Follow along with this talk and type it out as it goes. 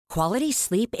Quality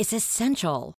sleep is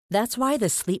essential. That's why the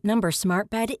Sleep Number Smart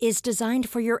Bed is designed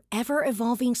for your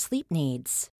ever-evolving sleep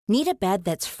needs. Need a bed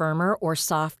that's firmer or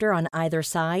softer on either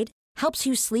side? Helps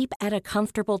you sleep at a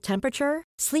comfortable temperature?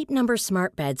 Sleep Number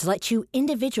Smart Beds let you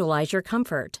individualize your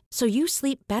comfort, so you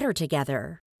sleep better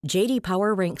together. J.D.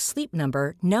 Power ranks Sleep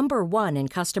Number number 1 in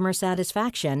customer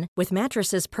satisfaction with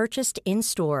mattresses purchased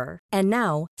in-store. And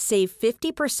now, save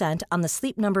 50% on the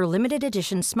Sleep Number Limited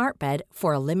Edition Smart Bed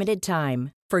for a limited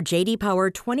time. For J.D. Power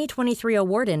 2023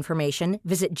 award information,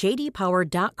 visit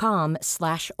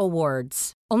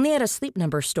jdpower.com/awards. Only at a Sleep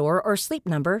Number store or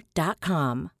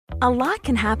sleepnumber.com. A lot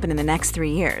can happen in the next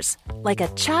 3 years. Like a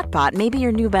chatbot may be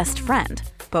your new best friend.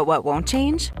 But what won't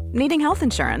change? Needing health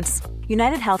insurance.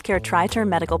 United Healthcare Tri-Term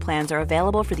Medical Plans are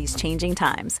available for these changing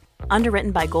times.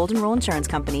 Underwritten by Golden Rule Insurance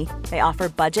Company, they offer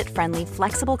budget-friendly,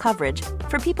 flexible coverage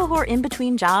for people who are in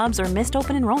between jobs or missed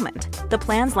open enrollment. The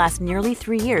plans last nearly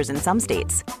 3 years in some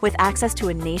states, with access to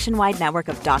a nationwide network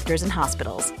of doctors and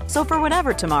hospitals. So for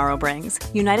whatever tomorrow brings,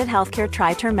 United Healthcare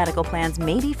Tri-Term Medical Plans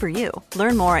may be for you.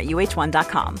 Learn more at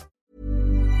uh1.com.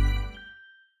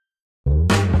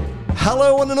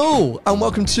 Hello one and all, and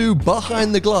welcome to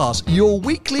Behind the Glass, your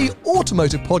weekly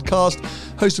automotive podcast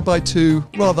hosted by two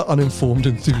rather uninformed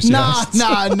enthusiasts. No.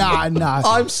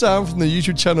 I'm Sam from the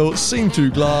YouTube channel Seen Through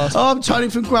Glass. I'm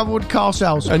Tony from Gravelwood Car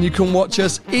Sales. And you can watch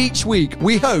us each week.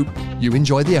 We hope you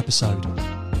enjoy the episode.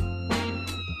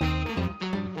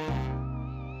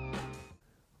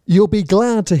 You'll be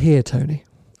glad to hear, Tony,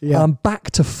 I'm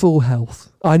back to full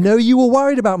health. I know you were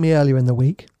worried about me earlier in the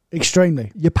week.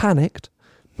 Extremely. You panicked.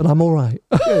 But I'm all right.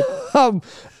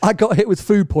 I got hit with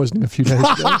food poisoning a few days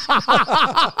ago.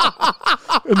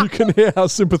 And you can hear how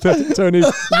sympathetic Tony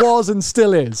was and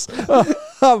still is.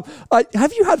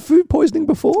 Have you had food poisoning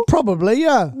before? Probably,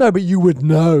 yeah. No, but you would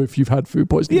know if you've had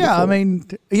food poisoning before. I mean,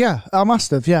 I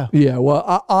must have, yeah. Yeah,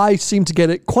 well, I seem to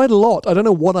get it quite a lot. I don't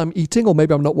know what I'm eating, or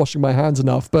maybe I'm not washing my hands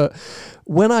enough, but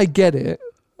when I get it,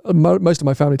 most of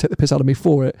my family take the piss out of me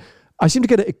for it, I seem to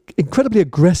get it incredibly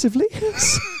aggressively.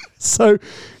 So,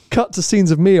 cut to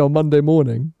scenes of me on Monday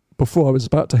morning before I was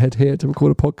about to head here to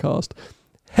record a podcast.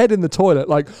 Head in the toilet,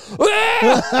 like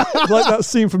that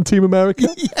scene from Team America.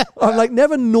 Yeah. I'm like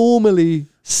never normally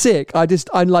sick.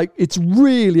 I'm like, it's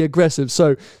really aggressive.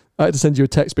 So I had to send you a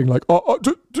text being like,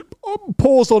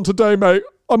 pause on today, mate.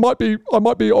 I might be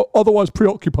otherwise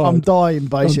preoccupied. I'm dying,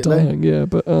 basically. I'm dying, yeah,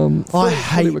 but I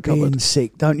hate being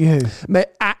sick, don't you? Mate,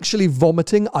 actually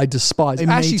vomiting, I despise. It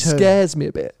actually scares me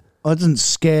a bit. It doesn't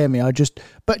scare me.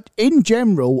 But in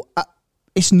general,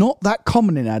 it's not that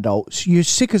common in adults. You're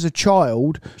sick as a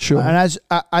child, sure, and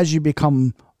as you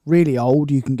become really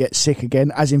old, you can get sick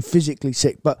again, as in physically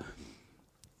sick. But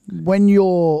when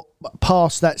you're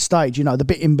past that stage, the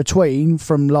bit in between,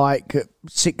 from like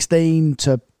 16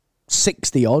 to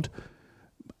 60 odd,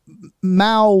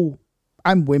 male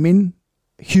and women,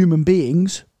 human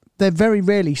beings, they're very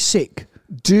rarely sick.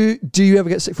 Do you ever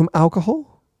get sick from alcohol?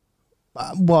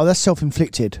 Well, that's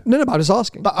self-inflicted. No, but I'm just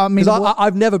asking. But I mean,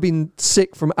 I've never been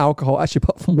sick from alcohol, actually,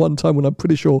 apart from one time when I'm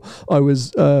pretty sure I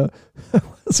was,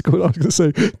 what's it called? I was going to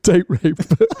say date rape,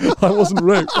 but I wasn't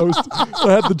raped. I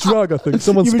had the drug, I think.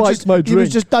 Someone spiked my drink. You were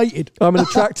just dated. I'm an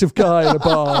attractive guy in a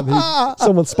bar, and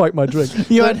someone spiked my drink.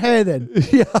 You had hair then?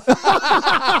 Yeah.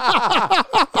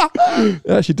 It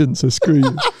actually didn't, so screw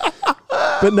you.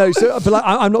 But no,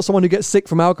 I'm not someone who gets sick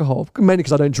from alcohol, mainly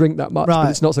because I don't drink that much. Right.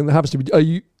 But it's not something that happens to me.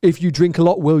 If you drink a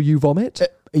lot, will you vomit?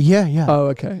 Yeah. Oh,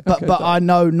 okay. But I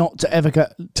know not to ever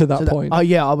get to that point.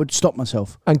 I would stop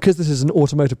myself. And because this is an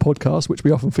automotive podcast, which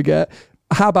we often forget,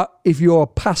 how about if you're a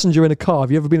passenger in a car? Have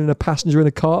you ever been a passenger in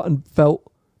a car and felt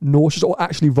nauseous or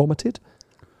actually vomited?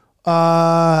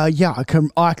 Yeah,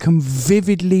 I can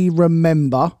vividly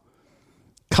remember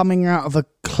coming out of a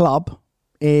club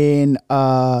in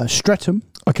Streatham.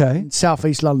 Okay. In South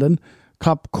East London,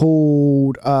 club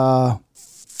called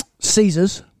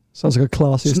Caesars. Sounds like a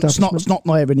classy establishment. It's not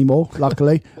there anymore,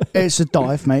 luckily. It's a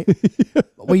dive, mate.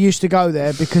 We used to go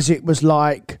there because it was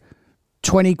like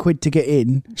 20 quid to get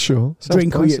in. Sure.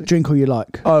 Drink all you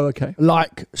like. Oh, okay.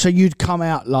 So you'd come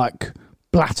out like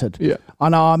blattered. Yeah.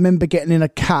 And I remember getting in a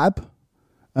cab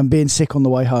and being sick on the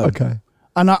way home. Okay.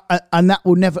 And that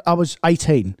will never. I was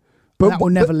 18. But that will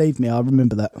never leave me. I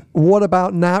remember that. What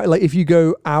about now? Like if you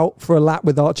go out for a lap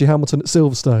with Archie Hamilton at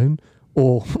Silverstone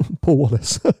or Paul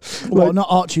Wallace. Well, not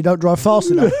Archie. Don't drive fast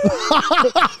enough.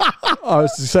 I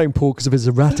was saying Paul because of his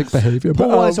erratic behaviour. Paul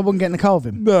Wallace, I wouldn't get in the car with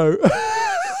him. No.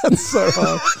 That's so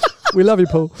hard. We love you,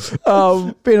 Paul.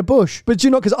 Being a bush. But do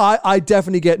you know, because I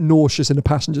definitely get nauseous in a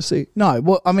passenger seat. No,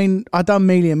 well, I mean, I done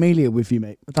Melia with you,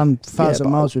 mate. I done 1,000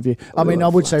 miles with you. I mean, I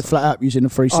would say flat out using a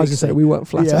 360. I was going to say, we weren't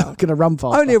flat out. Going to run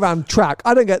fast. Only around track.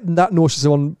 I don't get that nauseous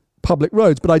on public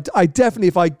roads, but I definitely,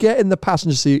 if I get in the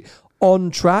passenger seat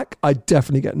on track, I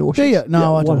definitely get nauseous. Do you?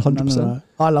 No, I don't. 100%. No.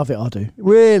 I love it, I do.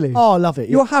 Really? Oh, I love it.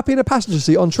 You're happy in a passenger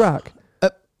seat on track?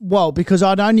 Well, because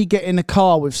I'd only get in a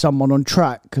car with someone on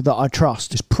track that I trust.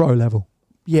 Just pro level.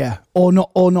 Yeah, or not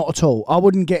at all. I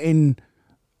wouldn't get in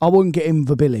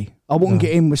with Billy. I wouldn't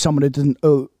get in with someone that didn't.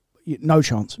 No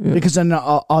chance. Yeah. Because then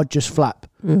I'd just flap.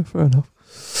 Yeah, fair enough.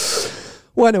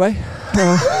 Well, anyway,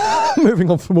 moving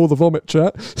on from all the vomit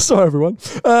chat. Sorry, everyone.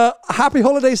 Happy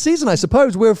holiday season, I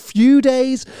suppose. We're a few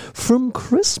days from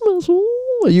Christmas. Ooh,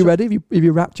 are you ready? Have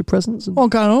you wrapped your presents? I'm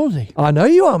going on holiday. I know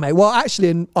you are, mate. Well, actually,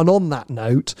 and on that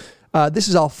note, this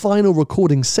is our final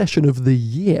recording session of the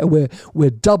year. We're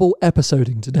double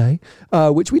episoding today,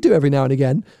 which we do every now and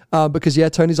again, because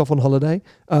Tony's off on holiday.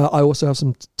 I also have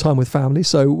some time with family.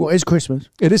 So what is Christmas?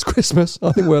 It is Christmas.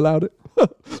 I think we're allowed it.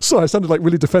 Sorry, I sounded like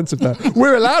really defensive there.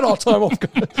 We're allowed our time off.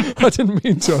 I didn't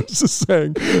mean to. I was just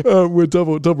saying we're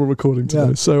double recording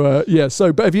today. Yeah.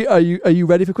 So, but are you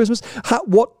ready for Christmas?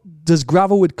 What does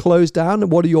Gravelwood close down,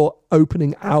 and what are your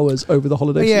opening hours over the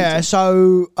holiday season? Yeah.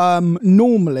 So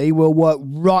normally we'll work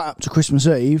right up to Christmas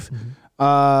Eve.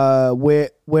 Mm-hmm.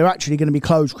 We're actually going to be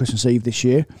closed Christmas Eve this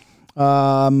year.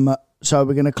 So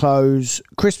we're going to close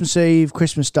Christmas Eve,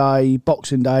 Christmas Day,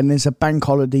 Boxing Day, and there's a bank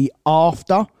holiday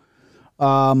after.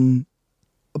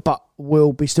 But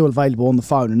we'll be still available on the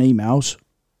phone and emails,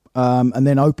 and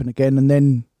then open again. And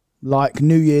then, like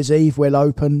New Year's Eve, we'll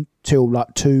open till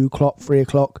like 2 o'clock, 3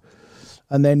 o'clock,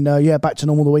 and then back to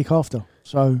normal the week after.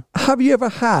 So, have you ever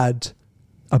had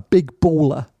a big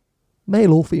baller,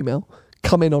 male or female,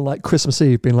 come in on like Christmas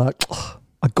Eve, being like,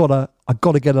 I gotta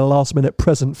get a last minute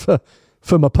present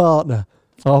for my partner.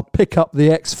 I'll pick up the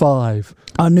X5.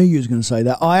 I knew you was going to say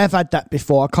that. I have had that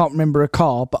before. I can't remember a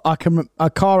car, but I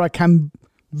can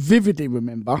vividly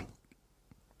remember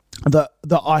that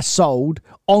I sold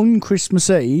on Christmas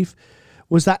Eve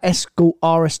was that Escort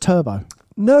RS Turbo.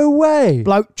 No way.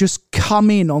 Bloke just come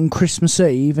in on Christmas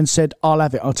Eve and said, I'll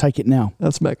have it. I'll take it now.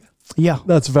 That's mega. Yeah.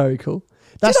 That's very cool.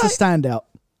 That's the standout.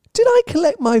 Did I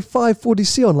collect my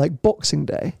 540C on like Boxing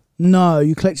Day? No,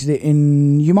 you collected it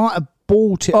you might have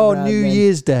bought it. Oh, New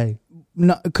Year's Day.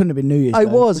 No, it couldn't have been New Year's Day. It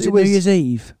was New Year's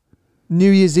Eve.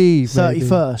 New Year's Eve.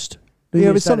 31st. Yeah,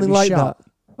 it was something like that.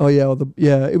 Oh,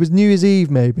 yeah. It was New Year's Eve,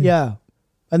 maybe. Yeah.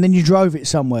 And then you drove it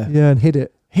somewhere. Yeah, and hid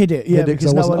it. Yeah,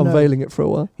 because I wasn't unveiling it for a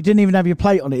while. You didn't even have your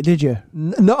plate on it, did you?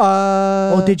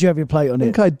 No. Or did you have your plate on it? I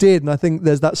think I did, and I think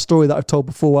there's that story that I've told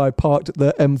before where I parked at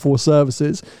the M4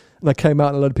 services, and I came out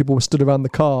and a load of people were stood around the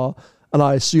car, and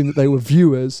I assumed that they were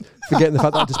viewers, forgetting the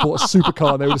fact that I just bought a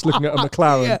supercar and they were just looking at a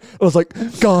McLaren. Yeah. I was like,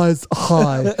 guys,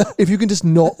 hi. If you can just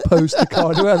not post the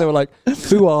car anywhere. And they were like,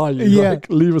 who are you? Yeah. Like,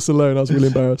 leave us alone. I was really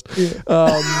embarrassed.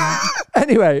 Yeah.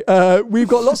 Anyway, we've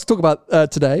got lots to talk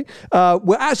about today.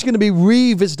 We're actually going to be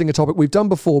revisiting a topic we've done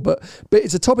before, but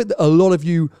it's a topic that a lot of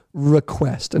you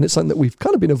request, and it's something that we've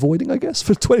kind of been avoiding, I guess,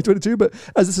 for 2022, but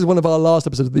as this is one of our last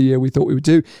episodes of the year, we thought we would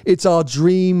do. It's our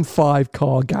Dream 5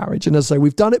 car garage, and as I say,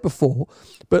 we've done it before,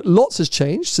 but lots has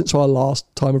changed since our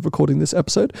last time of recording this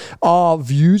episode. Our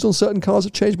views on certain cars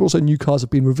have changed, but also new cars have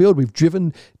been revealed. We've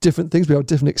driven different things. We have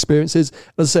different experiences.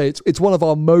 As I say, it's one of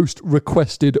our most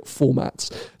requested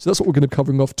formats. So that's what we're going to be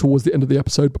covering off towards the end of the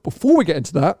episode. But before we get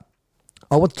into that,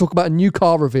 I want to talk about a new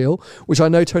car reveal, which I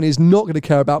know Tony is not going to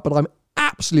care about, but I'm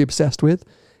absolutely obsessed with.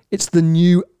 It's the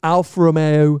new Alfa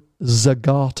Romeo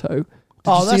Zagato.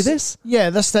 Did you see this?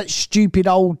 Yeah, that's that stupid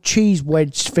old cheese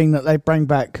wedge thing that they bring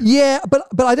back. Yeah, but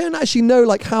I don't actually know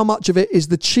like how much of it is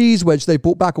the cheese wedge they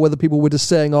brought back, or whether people were just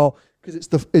saying, oh, because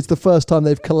it's the first time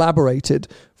they've collaborated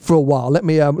for a while. Let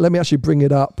me actually bring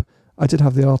it up. I did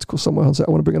have the article somewhere. I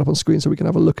want to bring it up on screen so we can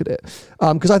have a look at it.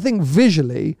 Because I think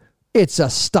visually it's a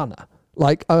stunner.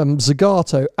 Like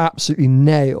Zagato absolutely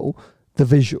nail the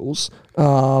visuals.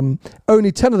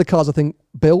 Only 10 of the cars I think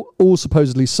built, all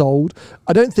supposedly sold.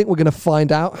 I don't think we're going to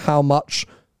find out how much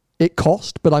it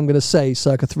cost, but I'm going to say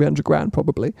circa 300 grand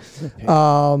probably. Okay.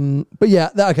 But yeah,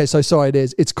 okay. So sorry,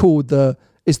 it's called the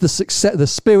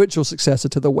spiritual successor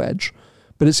to the Wedge,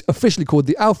 but it's officially called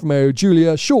the Alfa Romeo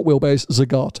Giulia short wheelbase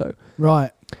Zagato.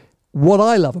 Right. What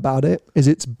I love about it is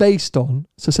it's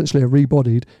essentially a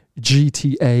rebodied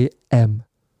GTA M.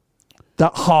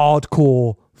 That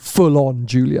hardcore, full-on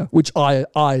Giulia, which I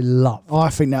love. I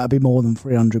think that would be more than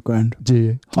 300 grand. Do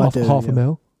you? Half a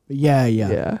mil? Yeah.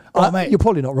 You're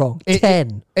probably not wrong.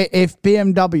 10. If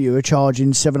BMW are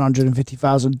charging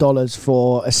 $750,000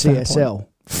 for a CSL.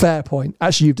 Fair point.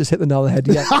 Actually, you've just hit the nail on the head.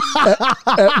 Yeah.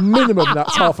 At minimum,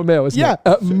 that's $500,000, isn't it?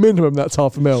 At minimum, that's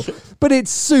 $500,000. But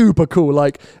it's super cool.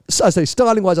 Like, I say,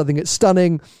 styling-wise, I think it's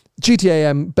stunning. GTA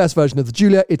M, best version of the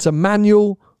Giulia. It's a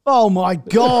manual. Oh my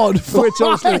God!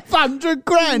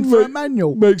 $500,000 for a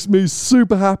manual makes me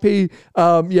super happy.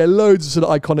 Loads of sort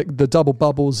of iconic, the double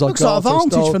bubbles. Looks like a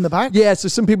Vantage from the back. Yeah, so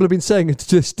some people have been saying it's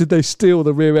just, did they steal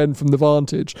the rear end from the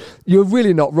Vantage? You're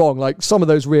really not wrong. Like some of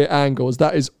those rear angles,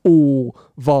 that is all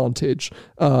Vantage.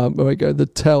 There we go. The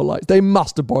tail lights. They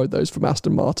must have borrowed those from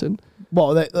Aston Martin.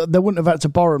 Well, they wouldn't have had to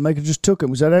borrow them. They could just took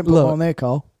them because they don't put them on their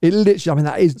car. It literally, I mean,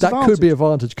 that could be a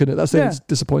Vantage, couldn't it? That's the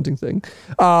disappointing thing.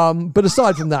 But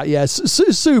aside from that,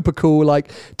 super cool.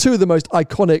 Like two of the most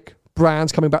iconic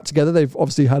brands coming back together. They've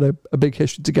obviously had a big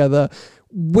history together.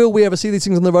 Will we ever see these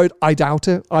things on the road? I doubt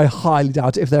it. I highly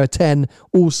doubt it. If there are 10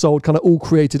 all sold, kind of all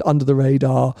created under the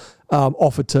radar,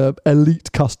 offered to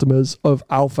elite customers of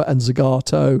Alfa and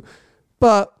Zagato.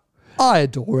 But I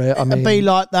adore it. I mean, it'd be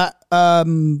like that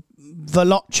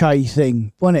Veloce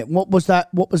thing, wasn't it? What was that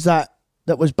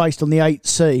that was based on the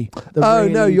 8C?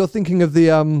 No, you're thinking of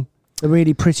the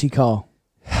really pretty car.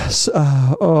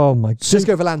 Oh my!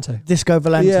 Disco Volante.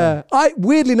 Yeah.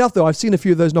 Weirdly enough, though, I've seen a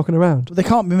few of those knocking around. There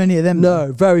can't be many of them. No,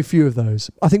 though. very few of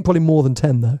those. I think probably more than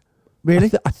 10 though.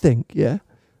 Really? I think, yeah.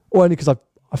 Or only because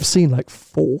I've seen like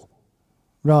 4.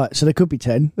 Right, so there could be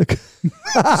 10.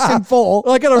 Seen 4.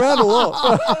 I get around a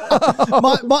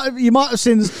lot. You might have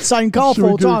seen the same car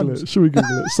 4 times. Should we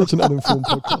Google it? Such an uninformed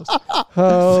podcast.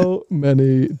 How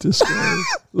many discos?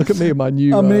 Look at me and my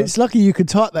new... I mean, it's lucky you could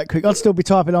type that quick. I'd still be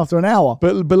typing after an hour.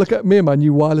 But look at me and my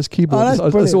new wireless keyboard.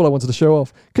 That's all I wanted to show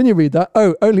off. Can you read that?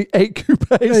 Oh, only 8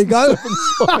 coupes. There you go.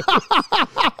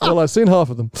 Well, I've seen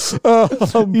half of them.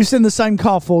 You've seen the same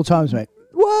car 4 times, mate.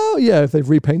 Well, yeah, if they've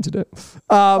repainted it.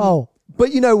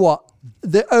 But you know what?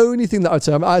 The only thing that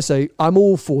I'd say, I'm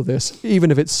all for this, even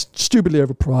if it's stupidly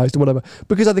overpriced and whatever,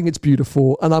 because I think it's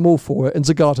beautiful and I'm all for it. And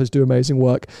Zagato's do amazing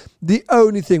work. The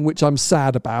only thing which I'm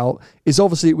sad about is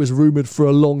obviously it was rumoured for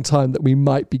a long time that we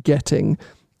might be getting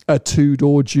a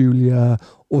 2-door Giulia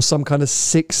or some kind of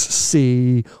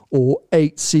 6C or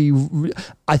 8C.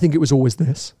 I think it was always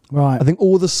this. Right. I think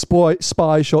all the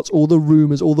spy shots, all the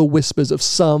rumours, all the whispers of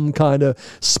some kind of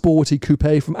sporty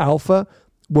coupe from Alfa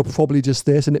were probably just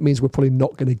this, and it means we're probably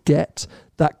not going to get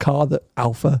that car that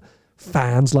Alfa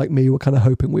fans like me were kind of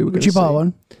hoping we were going to see. Would you buy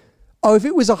one? Oh, if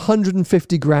it was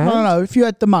 150 grand? No. If you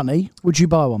had the money, would you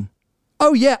buy one?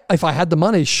 Oh, yeah. If I had the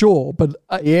money, sure. But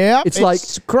it's like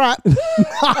crap.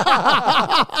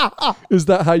 Is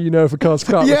that how you know if a car's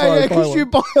crap? Yeah, because you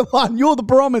buy one. You're the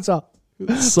barometer.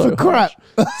 It's so crap.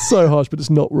 So harsh, but it's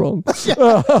not wrong. I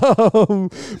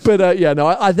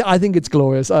think it's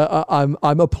glorious. I'm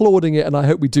applauding it, and I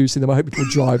hope we do see them. I hope people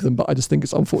drive them, but I just think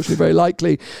it's unfortunately very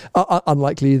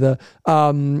unlikely either.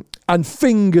 And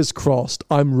fingers crossed,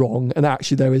 I'm wrong, and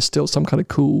actually there is still some kind of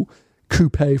cool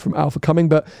coupe from Alfa coming.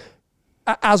 But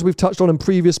as we've touched on in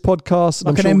previous podcasts,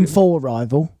 like an M4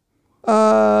 rival.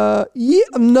 No.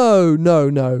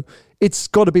 It's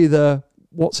got to be the.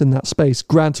 What's in that space?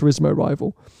 Gran Turismo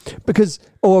rival,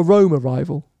 or a Roma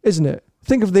rival, isn't it?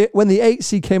 Think of when the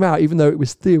 8C came out, even though it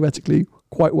was theoretically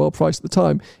quite well priced at the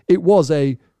time, it was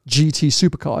a GT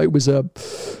supercar. It was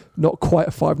not quite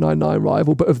a 599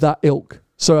 rival, but of that ilk.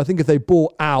 So I think if they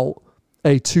bought out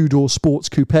a 2-door sports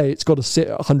coupe, it's got to sit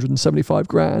at 175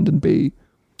 grand and be.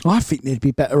 I think they'd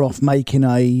be better off making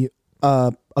a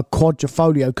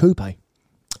quadrifolio coupe. A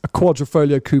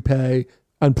quadrifolio coupe.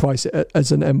 And price it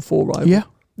as an M4 rival.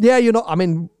 Yeah, you're not. I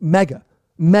mean, mega.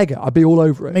 I'd be all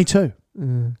over it. Me too.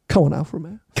 Come on, Alfa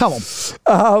Romeo. Come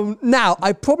on. Now,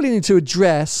 I probably need to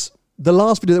address the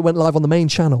last video that went live on the main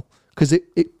channel because it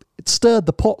stirred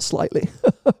the pot slightly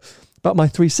about my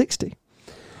 360.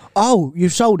 Oh,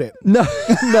 you've sold it? No.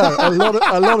 A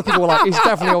lot of people were like, he's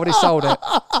definitely already sold it.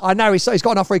 I know he's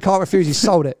got enough for he can't refuse. He's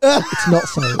sold it. It's not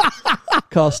sold.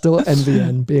 Car's still at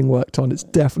NVN being worked on. It's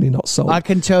definitely not sold. I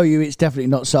can tell you it's definitely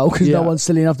not sold because no one's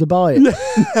silly enough to buy it.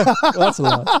 Well, that's a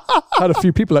lie. I had a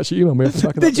few people actually email me off the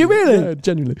back of that. Did you really? Yeah,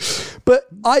 genuinely. But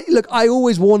I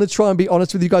always want to try and be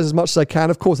honest with you guys as much as I can.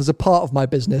 Of course, there's a part of my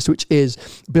business which is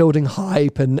building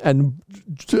hype and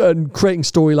creating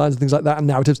storylines and things like that and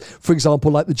narratives. For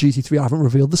example, like the GT3, I haven't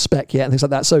revealed the spec yet and things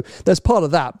like that. So there's part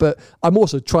of that, but I'm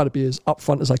also trying to be as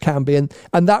upfront as I can be. And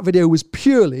that video was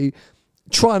purely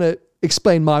trying to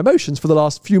explain my emotions for the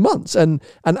last few months. And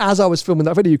as I was filming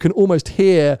that video, you can almost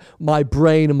hear my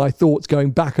brain and my thoughts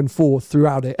going back and forth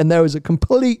throughout it. And there is a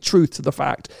complete truth to the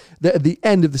fact that at the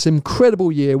end of this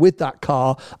incredible year with that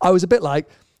car, I was a bit like,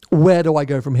 where do I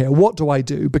go from here? What do I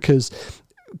do? Because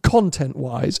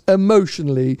content-wise,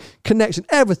 emotionally, connection,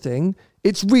 everything,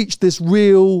 it's reached this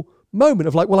real moment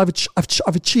of like, well,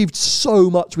 I've achieved so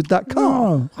much with that car.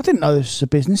 Oh, I didn't know this was a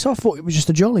business. I thought it was just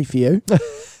a jolly for you.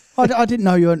 I didn't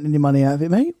know you earned any money out of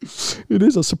it, mate. It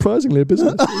is surprisingly a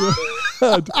business.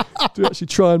 To actually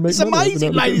try and make It's money.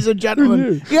 amazing, ladies and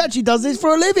gentlemen. He actually does this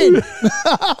for a living.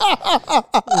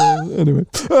 Anyway,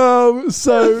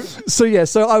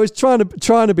 so I was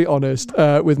trying to be honest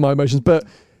with my emotions, but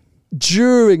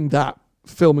during that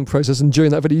filming process and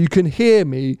during that video, you can hear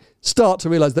me start to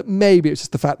realize that maybe it's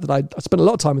just the fact that I spent a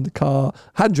lot of time in the car,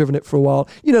 hadn't driven it for a while.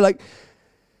 You know, like,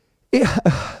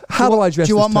 how do I address this?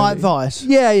 Do you want Tony? my advice?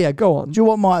 Yeah, go on. Do you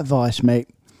want my advice, mate?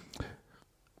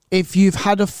 If you've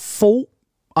had a thought,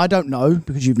 I don't know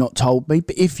because you've not told me,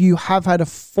 but if you have had a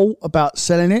thought about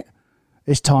selling it,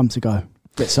 it's time to go.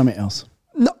 Get something else.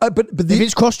 No, but if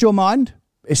it's crossed your mind,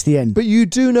 it's the end. But you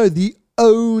do know the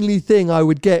only thing I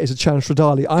would get is a Citroen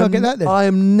Stradale. I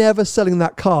am never selling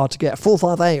that car to get a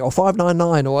 458 or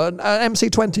 599 or an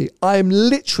MC20.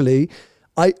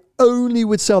 I only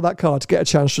would sell that car to get a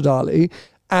Citroen Stradale,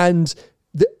 and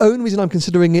the only reason I'm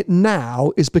considering it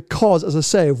now is because, as I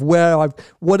say, of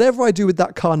whatever I do with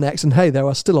that car next, and hey, there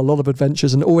are still a lot of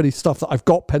adventures and already stuff that I've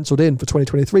got penciled in for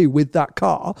 2023 with that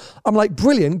car. I'm like,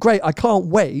 brilliant, great, I can't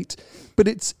wait. But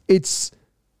it's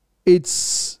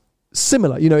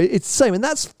similar, you know, it's the same, and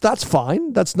that's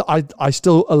fine. That's not, I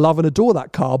still love and adore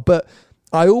that car, but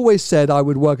I always said I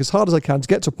would work as hard as I can to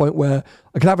get to a point where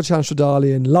I can have a Citroen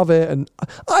Stradale and love it. And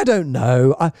I don't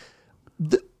know.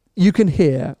 You can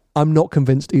hear I'm not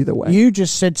convinced either way. You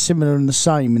just said similar and the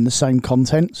same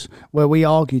contents, where we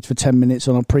argued for 10 minutes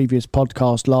on a previous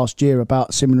podcast last year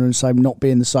about similar and same not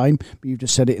being the same, but you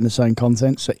just said it in the same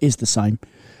content, so it is the same.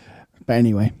 But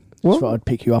anyway, that's what I'd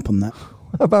pick you up on that.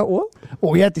 About what?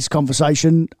 Well, we had this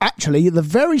conversation actually at the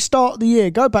very start of the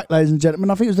year. Go back, ladies and gentlemen.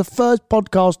 I think it was the first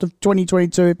podcast of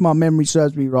 2022, if my memory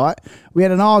serves me right. We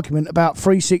had an argument about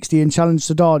 360 and Challenge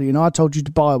Stradale, and I told you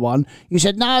to buy one. You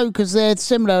said no because they're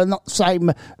similar and not the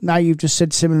same. Now you've just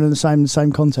said similar and the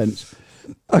same contents.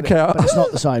 Okay, but it's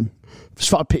not the same. Just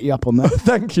thought I'd pick you up on that.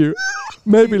 Thank you.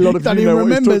 Maybe a lot of you know what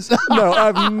remembers. No, I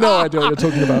have no idea what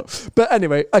you're talking about. But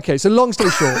anyway, okay, so long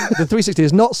story short, the 360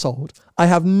 is not sold. I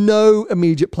have no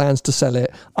immediate plans to sell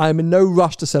it. I am in no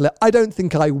rush to sell it. I don't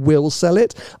think I will sell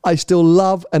it. I still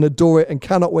love and adore it and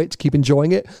cannot wait to keep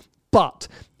enjoying it. But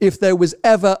if there was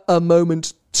ever a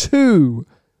moment to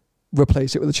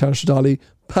replace it with a Citroen Stradale,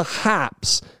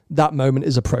 perhaps that moment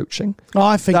is approaching.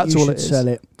 I think that's you all should sell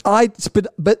it.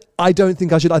 But I don't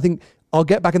think I should. I think I'll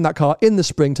get back in that car in the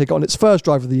spring, take it on its first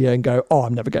drive of the year and go,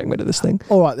 I'm never getting rid of this thing.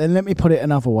 All right, then let me put it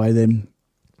another way then.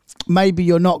 Maybe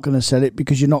you're not going to sell it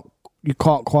because you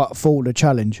can't quite afford a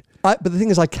Challenge. But the thing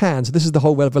is I can, so this is the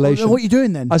whole revelation. What are you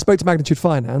doing then? I spoke to Magnitude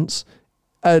Finance.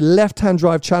 A left-hand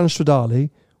drive Challenge Stradale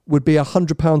would be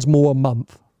 £100 more a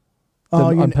month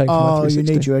than I'm paying for my 360.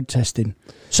 You need your head testing.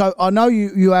 So I know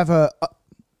you have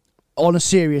on a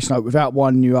serious note, without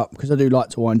winding you up, because I do like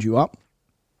to wind you up,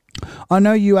 I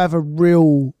know you have a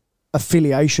real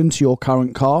affiliation to your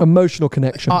current car. Emotional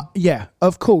connection. Yeah,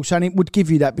 of course. And it would give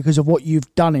you that because of what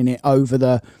you've done in it over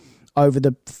the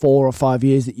 4 or 5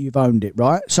 years that you've owned it,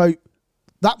 right? So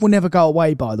that will never go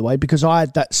away, by the way, because I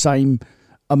had that same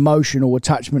emotional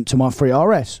attachment to my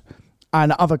 3RS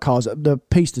and other cars, the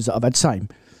Pistas that I've had, same.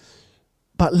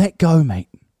 But let go, mate.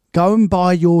 Go and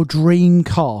buy your dream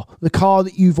car, the car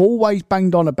that you've always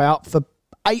banged on about for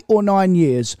 8 or 9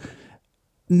 years.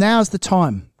 Now's the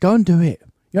time. Go and do it.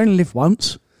 You only live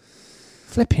once.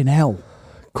 Flipping hell.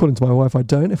 According to my wife, I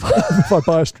don't. If I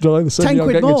buy a Stradale the same year,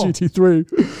 I'm getting more. a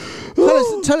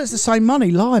GT3. Tell us the same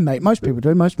money. Lie, mate. Most people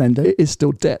do. Most men do. It is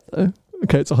still debt, though.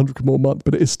 Okay, it's £100 more a month,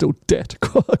 but it is still debt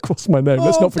across my name.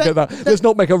 Let's not forget that. Let's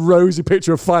not make a rosy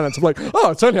picture of finance. I'm like,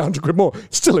 it's only £100 more.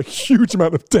 It's still a huge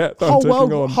amount of debt that I'm taking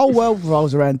on. Whole world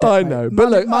rolls around debt. I know, but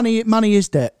look, money is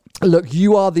debt. Look,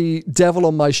 you are the devil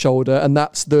on my shoulder, and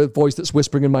that's the voice that's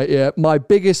whispering in my ear. My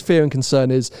biggest fear and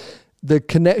concern is the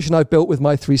connection I've built with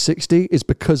my 360 is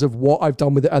because of what I've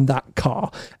done with it and that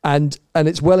car. And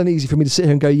it's well and easy for me to sit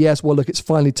here and go, yes, well, look, it's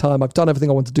finally time. I've done everything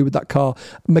I want to do with that car.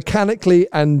 Mechanically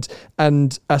and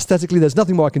aesthetically, there's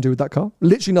nothing more I can do with that car.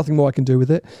 Literally nothing more I can do with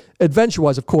it.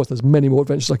 Adventure-wise, of course, there's many more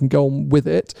adventures I can go on with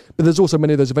it, but there's also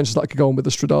many of those adventures that I could go on with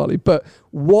the Stradale. But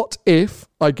what if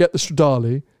I get the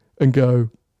Stradale and go,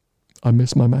 I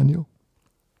miss my manual?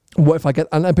 What if I get,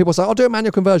 and people say, I'll do a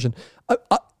manual conversion.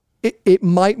 It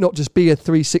might not just be a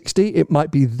 360. It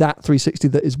might be that 360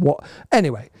 that is what.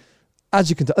 Anyway, as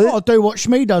you can tell. I'll do what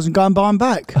Shmee does and go and buy them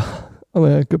back. Oh,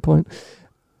 yeah, good point.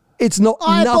 It's not.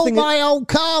 I nothing, bought my old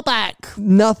car back.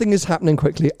 Nothing is happening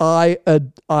quickly.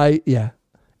 Yeah.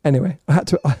 Anyway, I had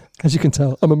to, as you can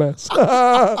tell, I'm a mess.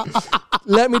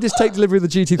 Let me just take delivery of the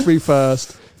GT3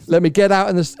 first. Let me get out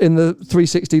in the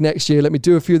 360 next year. Let me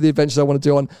do a few of the adventures I want to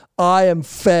do on. I am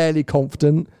fairly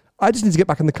confident. I just need to get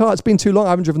back in the car. It's been too long.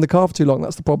 I haven't driven the car for too long.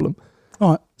 That's the problem.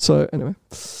 All right. So anyway.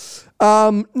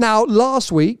 Now,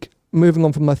 last week, moving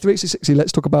on from my 360,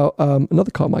 let's talk about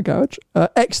another car in my garage,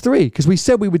 X3, because we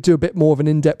said we would do a bit more of an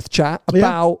in-depth chat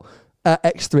about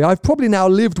X3. I've probably now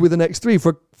lived with an X3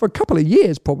 for a couple of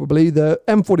years, probably. The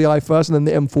M40i first and then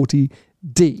the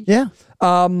M40D. Yeah.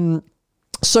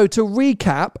 So to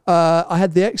recap, I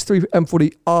had the X3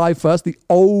 M40i first, the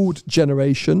old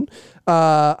generation.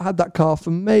 I had that car for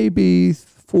maybe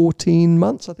 14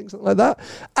 months, I think, something like that.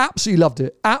 Absolutely loved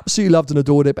it. Absolutely loved and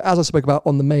adored it. But as I spoke about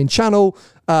on the main channel,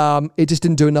 it just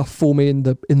didn't do enough for me in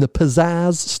the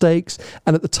pizzazz stakes.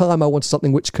 And at the time, I wanted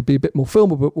something which could be a bit more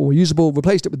filmable, a bit more usable.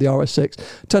 Replaced it with the RS6.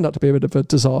 Turned out to be a bit of a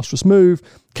disastrous move.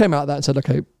 Came out of that and said,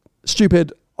 okay,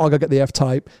 stupid. I'll go get the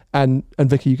F-Type, and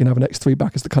Vicky, you can have an X3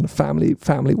 back as the kind of family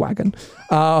wagon.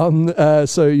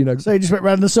 So you just went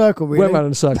round in a circle, really? Went round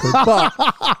in a circle. But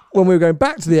when we were going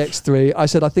back to the X3, I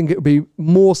said I think it would be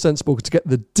more sensible to get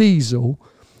the diesel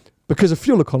because of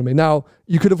fuel economy. Now,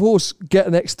 you could, of course, get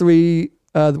an X3,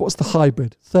 what's the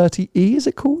hybrid? 30E, is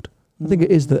it called? I think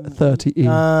it is the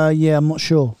 30E. Yeah, I'm not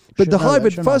sure. But the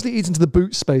hybrid, firstly, eats into the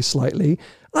boot space slightly.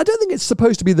 I don't think it's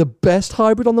supposed to be the best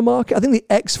hybrid on the market. I think the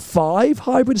X5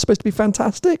 hybrid is supposed to be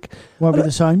fantastic. Won't be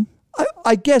the same?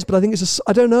 I guess, but I think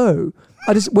I don't know.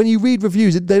 When you read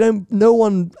reviews, no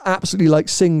one absolutely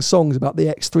sings songs about the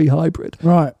X3 hybrid.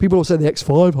 Right. People will say the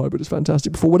X5 hybrid is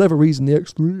fantastic. But for whatever reason, the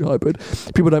X3 hybrid,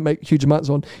 people don't make huge amounts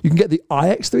on. You can get the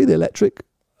iX3, the electric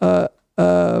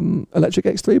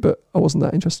X3, but I wasn't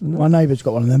that interested in that. My neighbour's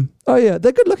got one of them. Oh yeah,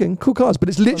 they're good looking, cool cars, but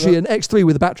it's literally an X3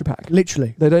 with a battery pack.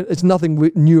 Literally. It's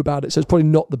nothing new about it, so it's probably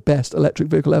not the best electric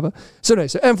vehicle ever. So anyway,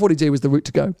 so M40D was the route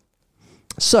to go.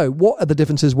 So what are the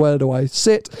differences? Where do I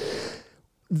sit?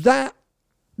 That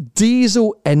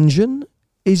diesel engine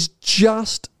is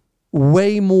just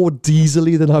way more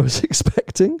diesel-y than I was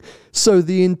expecting. So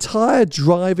the entire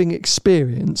driving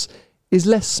experience is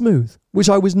less smooth, which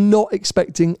I was not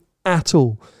expecting at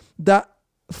all. That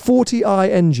 40i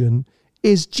engine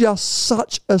is just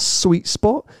such a sweet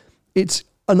spot. It's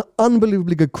an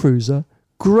unbelievably good cruiser,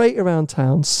 great around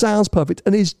town, sounds perfect,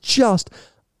 and is just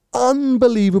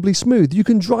unbelievably smooth. You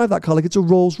can drive that car like it's a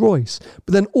Rolls Royce,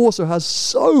 but then also has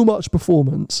so much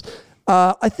performance.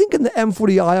 I think in the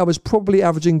M40i, I was probably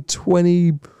averaging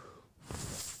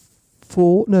 26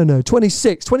 or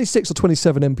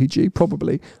 27 mpg,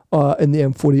 probably, in the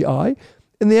M40i.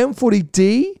 In the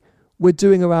M40D, we're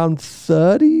doing around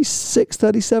 36,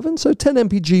 37, so 10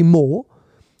 mpg more.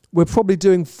 We're probably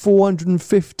doing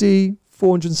 450,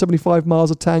 475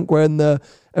 miles a tank, where in the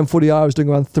M40i I was doing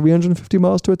around 350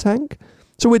 miles to a tank.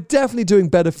 So we're definitely doing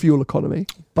better fuel economy.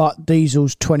 But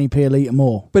diesel's 20p a litre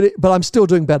more. But I'm still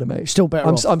doing better, mate. Still better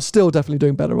off. I'm still definitely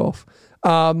doing better off.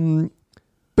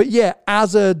 But yeah,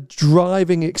 as a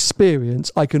driving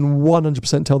experience, I can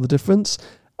 100% tell the difference.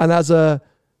 And as a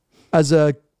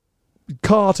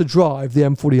car to drive, the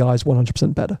M40i is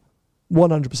 100% better.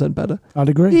 100% better. I'd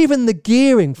agree. Even the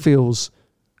gearing feels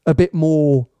a bit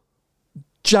more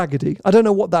jaggedy. I don't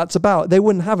know what that's about. They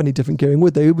wouldn't have any different gearing,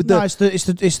 would they? It's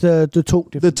the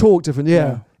torque difference. The torque different,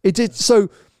 yeah. It did. So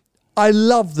I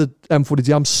love the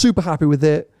M40D. I'm super happy with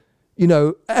it. You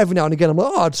know, every now and again I'm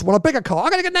like, I just want a bigger car.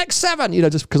 I'm going to get an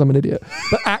X7, just because I'm an idiot.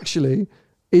 But actually,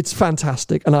 it's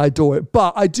fantastic and I adore it.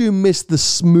 But I do miss the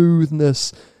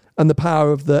smoothness and the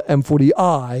power of the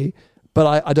M40i,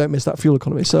 but I don't miss that fuel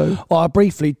economy. So I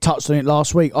briefly touched on it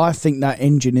last week. I think that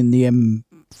engine in the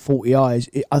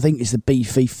M40i I think it's the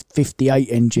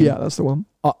B58 engine. Yeah, that's the one.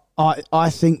 I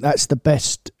think that's the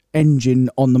best engine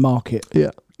on the market.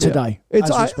 Yeah. Today. Yeah.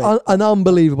 It's an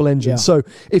unbelievable engine. Yeah. So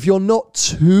if you're not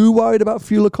too worried about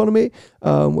fuel economy,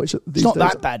 which it's not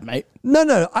that bad, mate.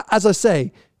 No. As I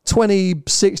say,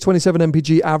 26, 27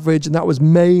 mpg average, and that was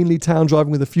mainly town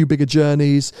driving with a few bigger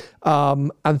journeys,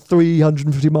 and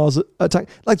 350 miles a tank.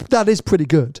 That is pretty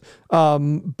good.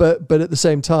 But at the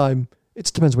same time, it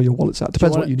depends where your wallet's at.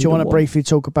 Depends what you need. Do you want to briefly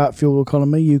talk about fuel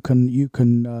economy? You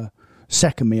can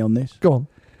second me on this. Go on.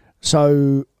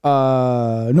 So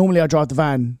normally I drive the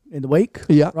van in the week.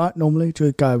 Yeah. Right. Normally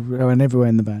to go everywhere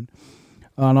in the van,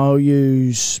 and I'll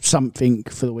use something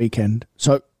for the weekend.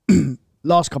 So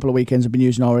last couple of weekends I've been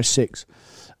using RS6,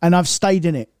 and I've stayed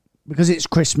in it because it's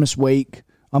Christmas week.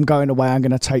 I'm going away. I'm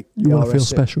going to take. You want to feel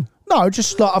special? No,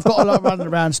 just like I've got a lot of running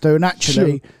around to do, and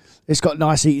actually, Sure. it's got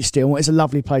nice eating still. It's a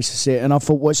lovely place to sit, and I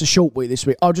thought, well, it's a short week this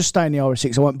week. I'll just stay in the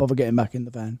RS6. I won't bother getting back in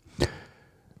the van.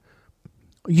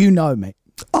 You know me.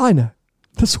 I know.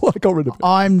 That's why I got rid of it.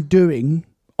 I'm doing,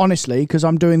 honestly, because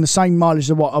I'm doing the same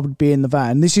mileage as what I would be in the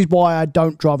van. This is why I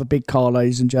don't drive a big car,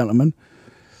 ladies and gentlemen.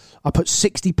 I put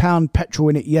 £60 petrol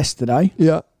in it yesterday.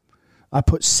 Yeah. I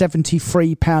put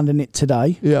 £73 in it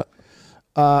today. Yeah.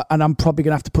 And I'm probably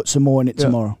going to have to put some more in it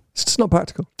tomorrow. It's just not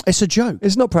practical. It's a joke.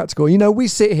 It's not practical. You know, we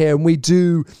sit here and we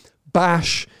do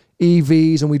bash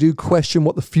EVs and we do question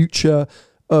what the future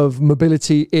of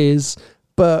mobility is.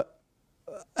 But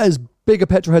as bigger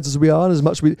petrol heads as we are, and as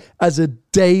much as a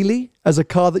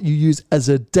car that you use as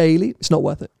a daily, it's not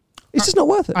worth it. It's just not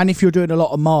worth it. And if you're doing a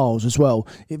lot of miles as well,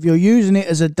 if you're using it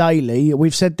as a daily,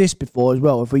 we've said this before as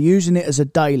well, if we're using it as a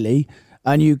daily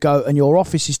and you go and your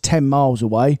office is 10 miles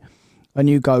away and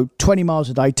you go 20 miles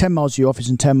a day, 10 miles to your office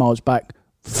and 10 miles back,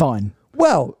 fine.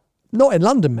 Well, not in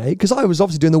London, mate, because I was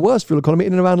obviously doing the worst fuel economy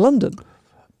in and around London.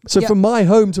 So Yeah. from my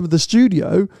home to the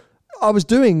studio, I was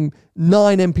doing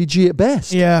 9 mpg at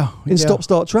best. Yeah. In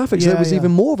stop-start traffic, so Yeah, it was yeah.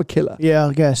 even more of a killer. Yeah,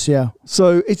 I guess, yeah.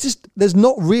 So it's just, there's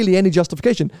not really any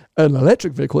justification. An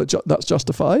electric vehicle, that's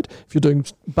justified if you're doing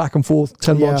back and forth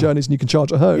 10-mile Yeah. journeys and you can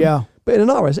charge at home. Yeah. But in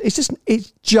an RS, it's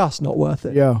just not worth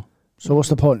it. Yeah. So what's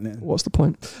the point then? What's the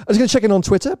point? I was going to check in on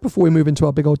Twitter before we move into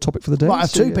our big old topic for the day. Might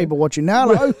have two people watching now,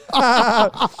 hello.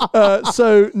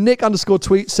 So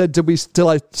Nick_tweet said, did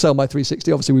I sell my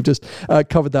 360? Obviously, we've just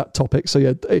covered that topic. So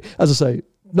yeah, as I say,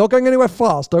 not going anywhere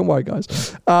fast. Don't worry, guys.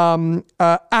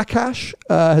 Akash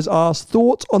has asked,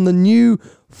 thoughts on the new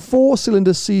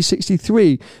 4-cylinder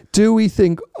C63. Do we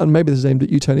think, and maybe this is aimed at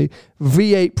you, Tony,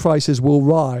 V8 prices will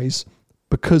rise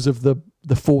because of the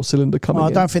 4-cylinder coming in?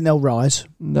 I don't think they'll rise.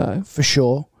 No. For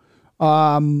sure.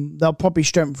 They'll probably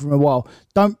strengthen for a while.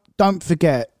 Don't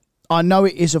forget, I know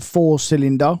it is a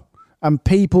 4-cylinder and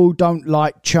people don't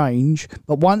like change,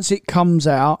 but once it comes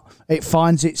out, it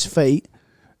finds its feet,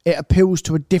 it appeals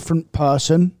to a different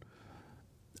person.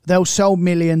 They'll sell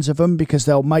millions of them because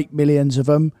they'll make millions of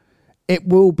them. It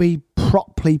will be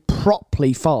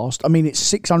properly fast. I mean, it's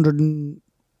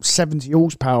 670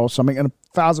 horsepower or something and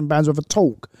 1,000 pounds worth of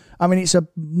torque. I mean, it's a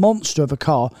monster of a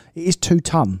car. It is 2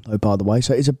 ton, though, by the way,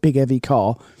 so it's a big, heavy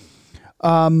car.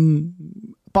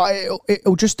 But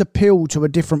it'll just appeal to a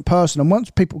different person. And once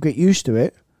people get used to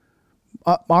it,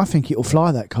 I think it'll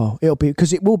fly, that car.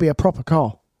 Because it will be a proper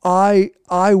car. I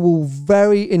will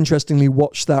very interestingly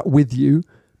watch that with you,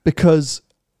 because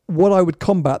what I would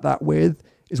combat that with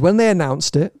is when they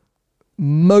announced it,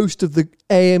 most of the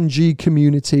AMG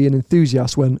community and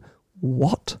enthusiasts went,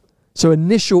 what? So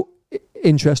initial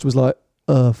interest was like,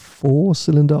 a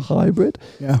 4-cylinder hybrid?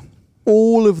 Yeah.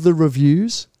 All of the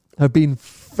reviews have been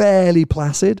fairly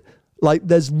placid. Like,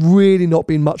 there's really not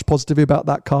been much positivity about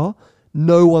that car.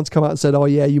 No one's come out and said, oh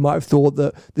yeah, you might have thought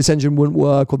that this engine wouldn't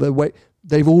work, or the way.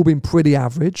 They've all been pretty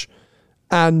average.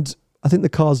 And I think the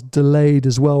car's delayed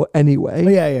as well anyway.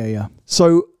 Yeah.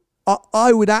 So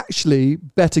I would actually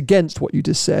bet against what you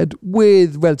just said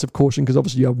with relative caution, because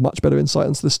obviously you have much better insight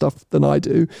into this stuff than I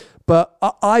do. But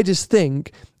I just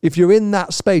think if you're in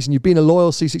that space and you've been a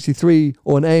loyal C63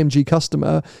 or an AMG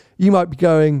customer, you might be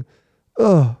going,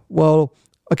 oh, well,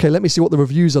 okay, let me see what the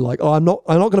reviews are like. Oh, I'm not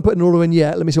going to put an order in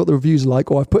yet. Let me see what the reviews are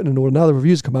like. Or I've put in an order. Now the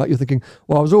reviews come out. You're thinking,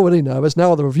 well, I was already nervous.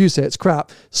 Now the reviews say it's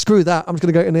crap. Screw that. I'm just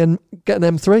going to go and get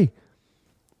an M3.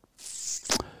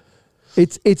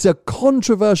 It's a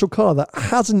controversial car that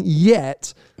hasn't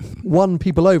yet won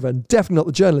people over, and definitely not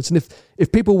the journalists. And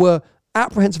if people were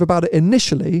apprehensive about it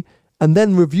initially, and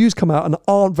then reviews come out and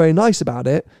aren't very nice about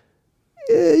it,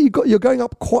 you're going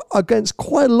up against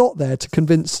quite a lot there to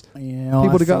convince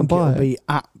people to go out and buy it. It'll be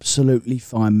absolutely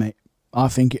fine, mate. I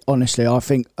think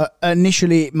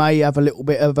initially it may have a little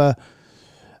bit of a,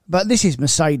 but this is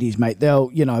Mercedes, mate.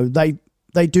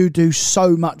 They do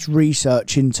so much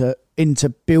research into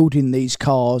building these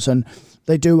cars, and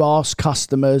they do ask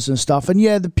customers and stuff. And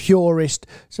yeah, the purist,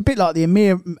 it's a bit like the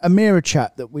Amira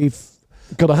chat that we've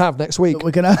got to have next week. That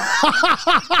we're gonna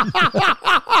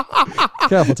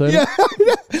careful, Tony.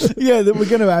 Yeah, that we're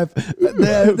gonna have.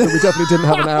 That we definitely didn't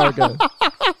have an hour ago,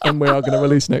 and we are going to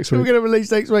release next week. We're going to release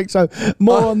next week, so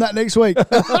more on that next week.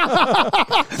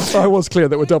 I was clear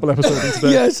that we're double episoding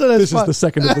today. Yeah, so this is the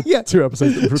second of the 2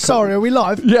 episodes that we've recorded. Sorry, are we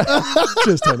live? Yeah,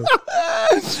 cheers, Tony.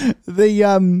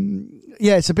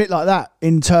 It's a bit like that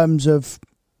in terms of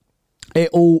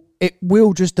it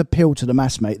will just appeal to the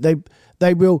mass, mate.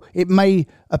 They will. It may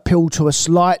appeal to a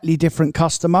slightly different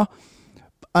customer,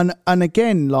 And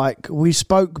again, like we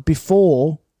spoke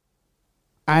before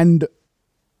and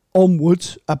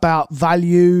onwards about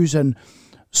values and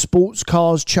sports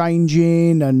cars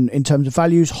changing and in terms of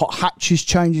values, hot hatches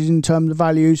changes in terms of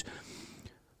values.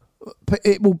 But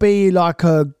it will be like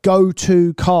a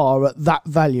go-to car at that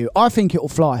value. I think it will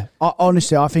fly.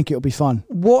 Honestly, I think it'll be fun.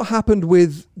 What happened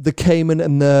with the Cayman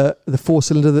and the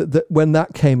 4-cylinder that when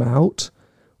that came out?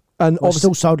 And Well,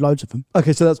 still sold loads of them.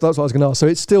 Okay, so that's what I was going to ask. So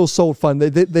it's still sold fine.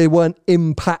 They weren't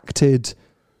impacted,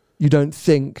 you don't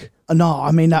think? No,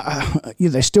 I mean,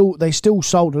 they still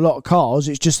sold a lot of cars.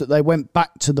 It's just that they went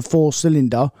back to the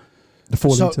 4-cylinder. The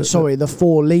 4 litre. Sorry, the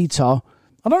 4 litre.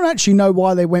 I don't actually know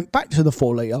why they went back to the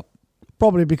 4 litre.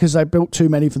 Probably because they built too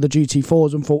many for the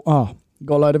GT4s and thought,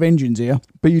 got a load of engines here.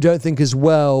 But you don't think as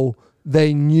well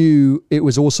they knew it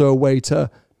was also a way to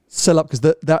sell up, because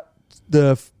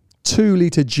the 2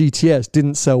 litre GTS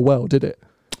didn't sell well, did it?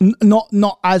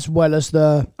 Not as well as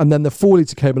the... And then the 4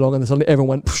 litre came along and then suddenly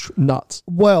everyone went nuts.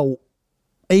 Well,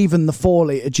 even the 4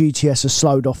 litre GTS has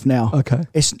slowed off now. Okay.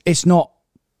 It's not...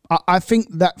 I think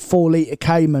that 4 litre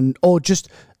Cayman, or just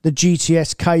the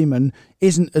GTS Cayman,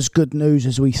 isn't as good news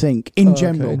as we think in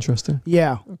general. Okay, interesting.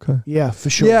 Yeah. Okay. Yeah, for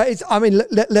sure. Yeah, it's. I mean,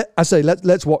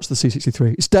 let's watch the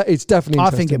C63. It's definitely interesting. I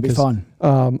think it'd be fun.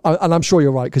 And I'm sure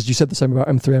you're right, because you said the same about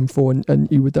M3, M4,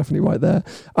 and you were definitely right there.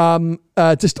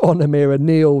 Just on Emira,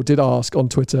 Neil did ask on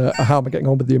Twitter, how am I getting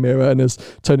on with the Emira? And as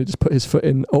Tony just put our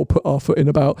foot in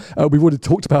about, we've already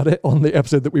talked about it on the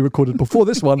episode that we recorded before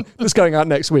this one, that's going out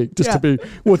next week, just to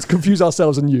confuse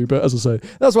ourselves and you. But as I say,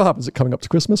 that's what happens at coming up to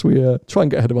Christmas. We try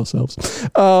and get ahead of ourselves.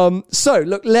 So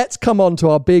look, let's come on to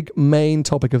our big main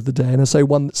topic of the day, and I say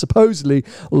one that supposedly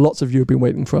lots of you have been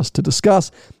waiting for us to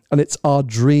discuss, and it's our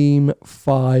Dream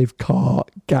 5 car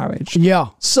garage. Yeah.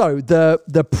 So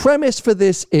the premise for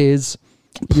this is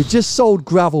you just sold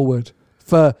Gravelwood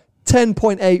for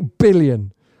 10.8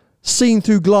 billion, seen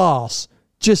through glass,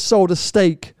 just sold a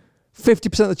stake.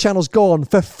 50% of the channel's gone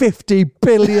for $50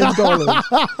 billion.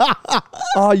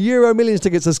 Our Euro Millions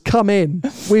tickets has come in.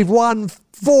 We've won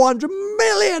 $400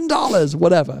 million,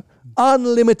 whatever.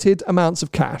 Unlimited amounts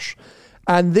of cash.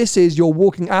 And this is, you're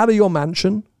walking out of your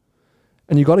mansion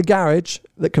and you've got a garage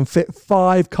that can fit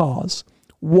 5 cars.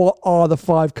 What are the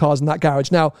 5 cars in that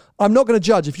garage? Now, I'm not going to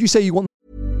judge. If you say you want...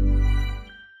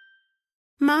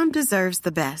 Mom deserves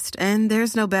the best, and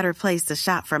there's no better place to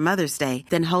shop for Mother's Day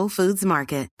than Whole Foods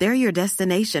Market. They're your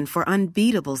destination for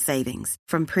unbeatable savings,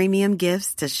 from premium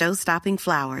gifts to show-stopping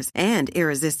flowers and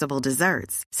irresistible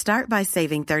desserts. Start by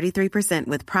saving 33%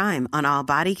 with Prime on all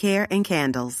body care and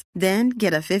candles. Then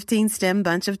get a 15-stem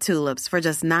bunch of tulips for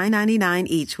just $9.99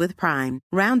 each with Prime.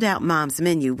 Round out Mom's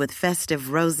menu with festive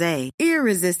rosé,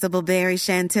 irresistible berry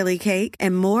chantilly cake,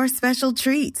 and more special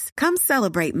treats. Come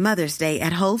celebrate Mother's Day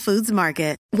at Whole Foods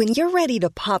Market. When you're ready to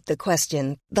pop the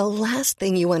question, the last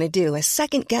thing you want to do is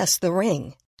second-guess the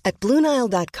ring. At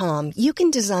BlueNile.com, you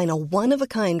can design a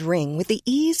one-of-a-kind ring with the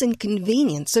ease and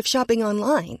convenience of shopping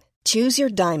online. Choose your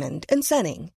diamond and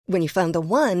setting. When you find the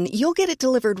one, you'll get it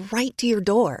delivered right to your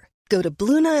door. Go to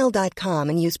BlueNile.com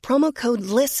and use promo code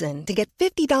LISTEN to get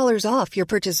 $50 off your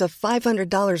purchase of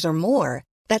 $500 or more.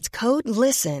 That's code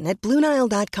LISTEN at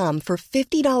BlueNile.com for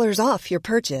 $50 off your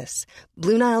purchase.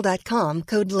 BlueNile.com,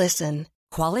 code LISTEN.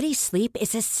 Quality sleep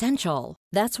is essential.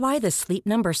 That's why the Sleep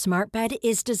Number Smart Bed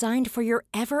is designed for your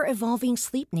ever-evolving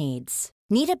sleep needs.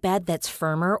 Need a bed that's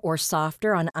firmer or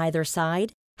softer on either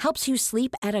side? Helps you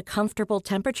sleep at a comfortable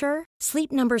temperature?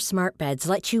 Sleep Number Smart Beds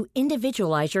let you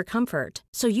individualize your comfort,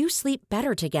 so you sleep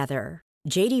better together.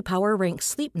 J.D. Power ranks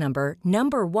Sleep Number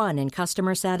number 1 in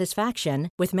customer satisfaction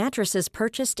with mattresses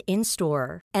purchased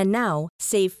in-store. And now,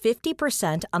 save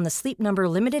 50% on the Sleep Number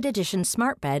Limited Edition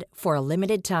Smart Bed for a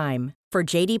limited time. For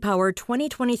J.D. Power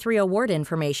 2023 award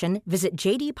information, visit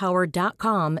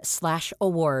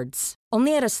jdpower.com/awards.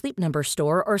 Only at a Sleep Number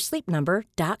store or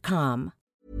sleepnumber.com.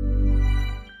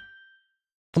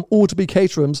 All to be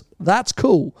caterers, that's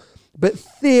cool. But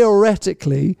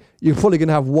theoretically, you're probably going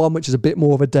to have one which is a bit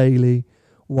more of a daily,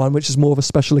 one which is more of a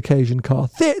special occasion car,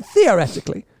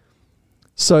 theoretically.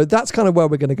 So that's kind of where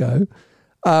we're going to go.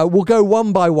 We'll go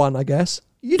one by one, I guess.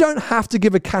 You don't have to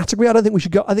give a category. I don't think we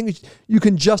should go. I think you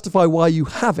can justify why you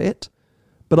have it,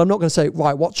 but I'm not going to say,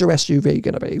 right, what's your SUV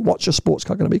going to be? What's your sports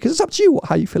car going to be? Because it's up to you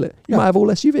how you feel it. You might have all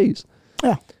SUVs.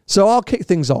 Yeah. So I'll kick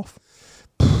things off.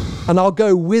 And I'll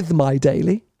go with my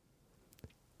daily.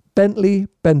 Bentley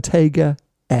Bentayga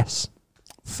S.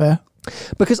 Fair.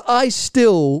 Because I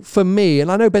still, for me,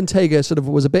 and I know Bentayga sort of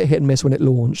was a bit hit and miss when it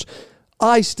launched,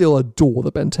 I still adore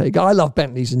the Bentayga. I love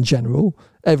Bentleys in general.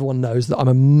 Everyone knows that I'm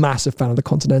a massive fan of the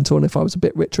Continental, and if I was a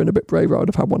bit richer and a bit braver, I would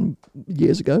have had one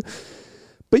years ago.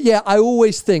 But yeah, I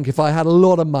always think if I had a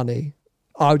lot of money,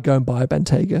 I would go and buy a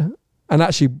Bentayga. And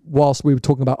actually, whilst we were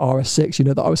talking about RS6, you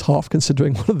know that I was half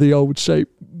considering one of the old shape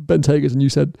Bentaygas, and you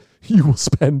said you will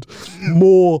spend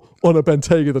more on a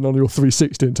Bentayga than on your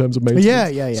 360 in terms of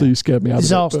maintenance. Yeah. So you scared me out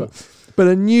Disaster. of it. But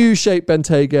a new shape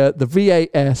Bentayga, the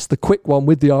V8S, the quick one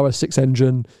with the RS6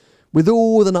 engine, with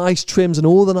all the nice trims and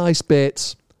all the nice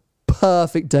bits,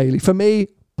 perfect daily. For me,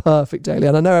 perfect daily.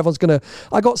 And I know everyone's going to...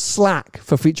 I got slack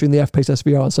for featuring the F-Pace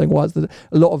SVR and saying, why is there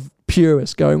a lot of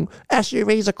purists going,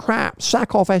 SUVs are crap,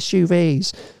 sack off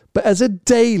SUVs. But as a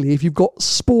daily, if you've got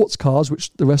sports cars,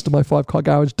 which the rest of my 5-car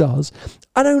garage does,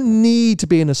 I don't need to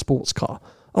be in a sports car.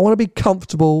 I want to be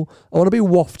comfortable. I want to be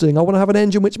wafting. I want to have an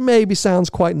engine which maybe sounds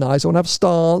quite nice. I want to have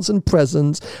stance and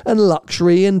presence and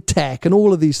luxury and tech and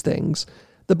all of these things.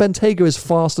 The Bentayga is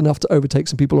fast enough to overtake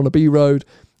some people on a B road.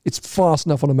 It's fast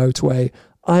enough on a motorway.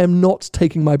 I am not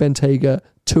taking my Bentayga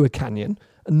to a canyon,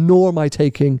 nor am I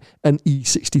taking an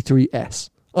E63S.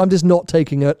 I'm just not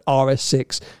taking an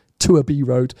RS6 to a B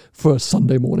road for a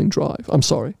Sunday morning drive. I'm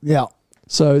sorry. Yeah.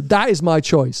 So that is my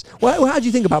choice. Well, how do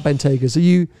you think about Bentaygas? Are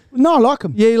you... No, I like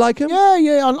them. Yeah, you like them?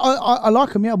 Yeah, I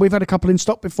like them. Yeah, we've had a couple in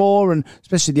stock before, and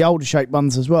especially the older shape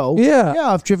ones as well. Yeah.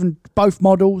 Yeah, I've driven both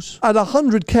models. At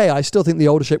 100k, I still think the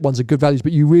older shape ones are good values,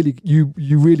 but you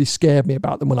really scared me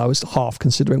about them when I was half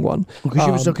considering one. Because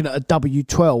you was looking at a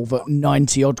W12 at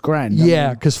 90 odd grand.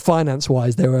 Yeah, because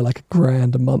finance-wise, they were like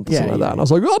 $1,000 a month or something like that. And I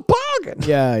was like, oh, bargain!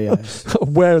 Yeah.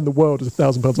 Where in the world is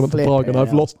 £1,000 a month a bargain?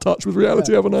 I've lost touch with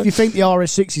reality, haven't I? If you think the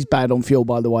RS6 is bad on fuel,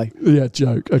 by the way. Yeah,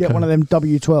 joke. Okay. Get one of them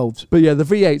W12s. But yeah, the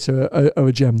V8s are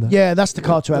a gem there. Yeah, that's the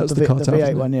car to have, That's the the car to have, V8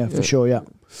 isn't it? one, yeah, for sure, yeah.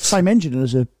 Same engine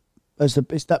as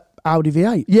it's that Audi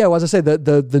V8. Yeah, well, as I say, the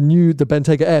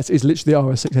Bentayga S is literally the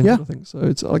RS6 engine, Yeah. I think. So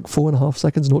it's like 4.5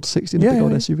 seconds, 0 to 60 in a big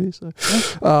old SUV.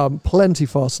 So plenty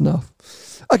fast enough.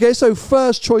 Okay, so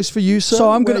first choice for you, sir.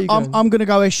 So I'm Where are gonna you going?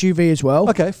 go SUV as well.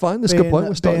 Okay, fine. That's a good point.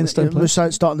 We're starting the same place.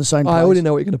 We're starting the same place. I already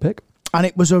know what you're going to pick. And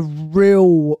it was a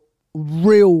real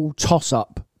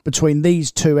toss-up between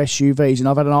these two SUVs, and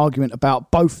I've had an argument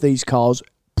about both these cars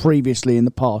previously in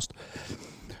the past.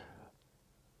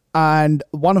 And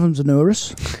one of them's an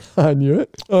Urus, I knew it.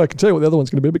 Oh, I can tell you what the other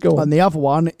one's going to be, but go on. and the other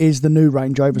one is the new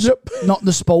Range Rover. Yep. Not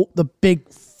the Sport, the big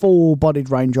full-bodied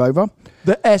Range Rover.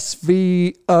 The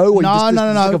SVO? Or No.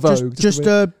 Like a Vogue, Just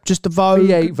a Vogue,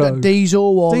 V8 Vogue. a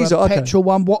diesel or Diesel, a okay. petrol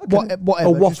one, whatever.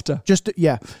 A wafter.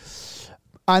 Yeah.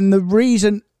 And the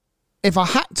reason, if I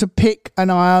had to pick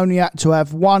and I only had to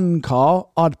have one car,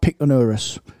 I'd pick an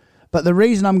Urus. But the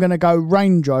reason I'm going to go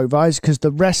Range Rover is because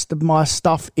the rest of my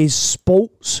stuff is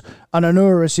sports, and an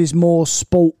Urus is more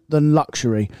sport than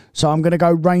luxury. So I'm going to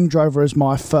go Range Rover as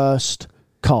my first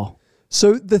car.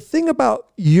 So the thing about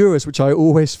Urus, which I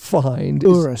always find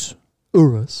is...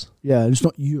 Urus. Yeah, it's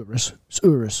not Urus, it's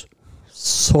Urus.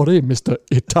 Sorry, Mr.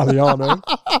 Italiano.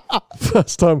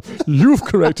 First time you've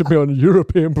corrected me on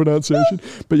European pronunciation,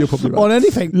 but you're probably right. On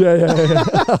anything. Yeah.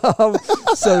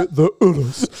 So the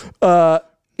Urus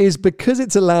is because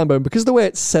it's a Lambo, and because of the way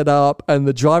it's set up and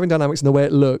the driving dynamics and the way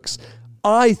it looks,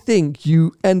 I think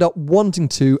you end up wanting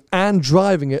to and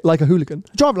driving it like a hooligan.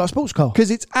 Drive like a sports car.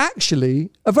 Because it's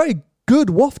actually a very good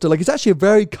wafter. Like, it's actually a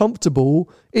very comfortable...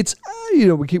 It's,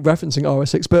 we keep referencing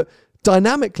RS6, but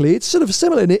dynamically, it's sort of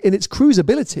similar in its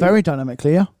cruisability. Very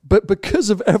dynamically, yeah. But because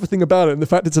of everything about it and the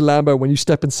fact it's a Lambo, when you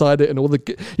step inside it and all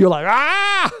you're like,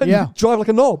 ah! And Yeah. you drive like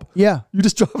a knob. Yeah. You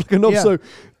just drive like a knob. Yeah. So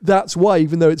that's why,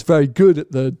 even though it's very good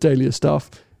at the dailier stuff,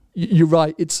 you're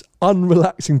right, it's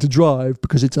unrelaxing to drive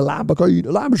because it's a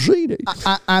Lamborghini.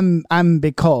 And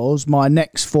because my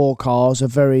next four cars are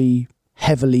very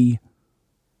heavily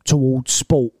towards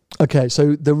sport. Okay,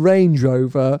 so the Range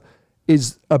Rover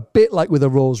is a bit like with a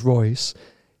Rolls Royce.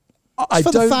 It's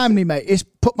for the family, mate. It's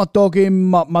put my dog in,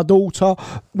 my daughter.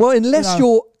 Well, unless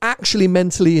you're actually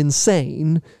mentally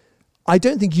insane, I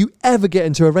don't think you ever get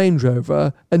into a Range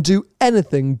Rover and do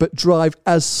anything but drive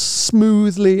as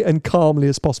smoothly and calmly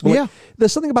as possible. Yeah. Like,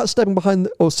 there's something about stepping behind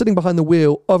or sitting behind the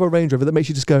wheel of a Range Rover that makes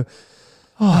you just go,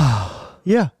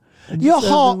 Yeah. Your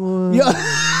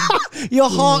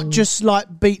heart just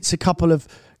like beats a couple of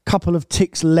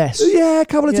ticks less. yeah, a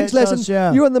couple of Yeah, ticks it less. does, And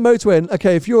yeah. you're on the motorway, and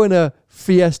okay, if you're in a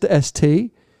Fiesta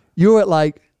ST, you're at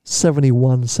like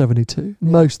 71, 72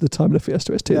 most of the time in a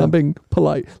Fiesta ST. And Yeah. I'm being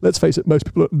polite. Let's face it, most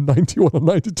people are at 91 or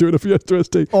 92 in a Fiesta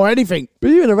ST. Or anything.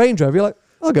 But you're in a Range Rover, you're like,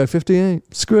 I'll go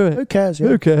 58. Screw it. Who cares? Yeah.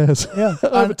 Who cares? Yeah.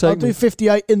 And Overtake I'll do me.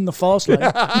 58 in the fast lane.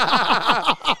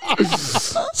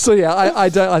 So yeah, I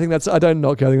think that's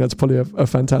probably a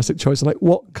fantastic choice. And like,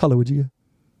 what colour would you go?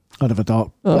 I'd have a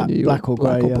dark Oh, black or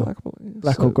grey. Yeah. Black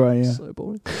Black or grey, yeah. So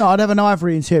boring. No, I'd have an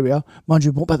ivory interior. Mind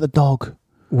you, what about the dog?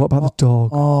 What about the dog?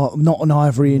 Oh, not an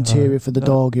ivory interior for the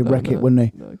dog. He'd wreck it, wouldn't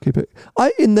he? No, keep it.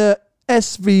 In the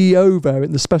SVO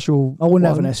variant, the special. I wouldn't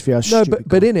have an SVO. No,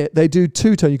 but in it they do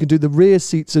two-tone. You can do the rear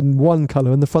seats in one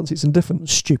colour and the front seats in different.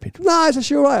 Stupid. No, it's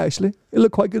actually all right. Actually, it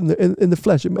looked quite good in the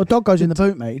flesh. Well, dog goes in the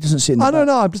boot, mate. He doesn't sit in the I don't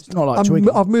back. know. I'm just It's not like tweaking.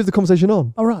 I've moved the conversation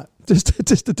on. All right.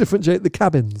 Just to differentiate the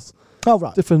cabins. Oh,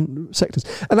 right. Different sectors.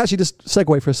 And actually, just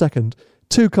segue for a second.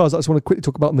 Two cars that I just want to quickly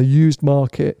talk about on the used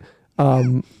market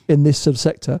in this sort of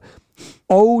sector.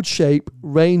 Old shape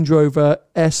Range Rover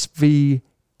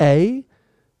SVA,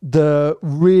 the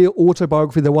rear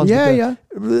autobiography, the ones with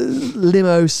the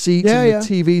limo seats and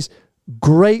the TVs.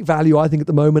 Great value, I think, at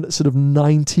the moment at sort of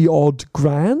 90 odd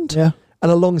grand. Yeah.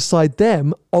 And alongside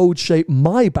them, old shape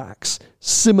Maybachs,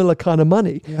 similar kind of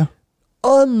money. Yeah.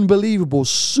 Unbelievable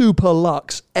super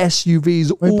luxe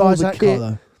SUVs. Who all buys the that kit. car,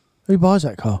 though? Who buys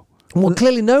that car? Well,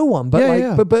 clearly no one.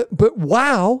 But but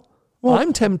wow,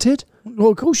 I'm tempted. Well,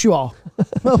 of course you are.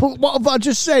 Well, what have I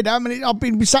just said? I've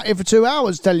been sat here for 2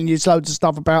 hours telling you loads of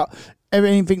stuff about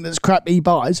anything that's crap he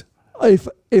buys.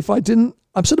 If I didn't,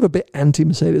 I'm sort of a bit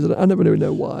anti-Mercedes. I never really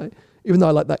know why, even though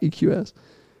I like that EQS.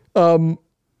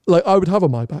 Like I would have a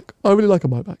Maybach. I really like a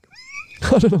Maybach.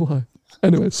 I don't know why.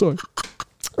 Anyway, sorry.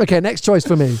 Okay, next choice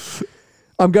for me.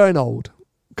 I'm going old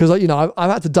because I've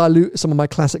had to dilute some of my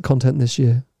classic content this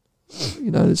year.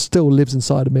 It still lives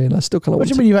inside of me, and I still kind of. What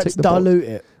do you mean you had to dilute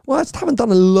it? Well, I just haven't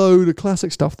done a load of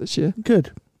classic stuff this year.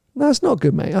 Good. No, it's not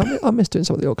good, mate. I miss doing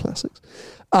some of the old classics.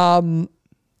 Ferrari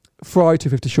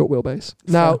 250 short wheelbase.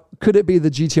 Now, could it be the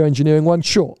GTO engineering one?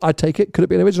 Sure, I'd take it. Could it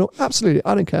be an original? Absolutely.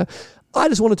 I don't care. I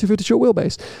just want a 250 short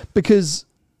wheelbase because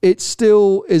it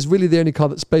still is really the only car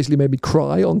that's basically made me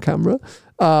cry on camera.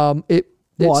 Why?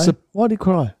 Why did you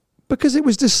cry? Because it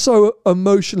was just so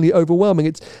emotionally overwhelming.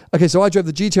 It's okay. So I drove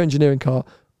the GTO engineering car.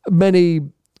 Many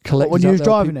collectors. When you was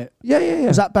driving it? Yeah.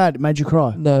 Was that bad? It made you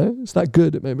cry? No, it's that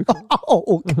good. It made me cry.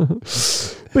 Oh,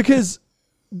 Because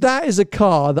that is a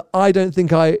car that I don't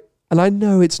think and I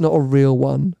know it's not a real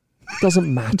one. It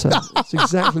doesn't matter. It's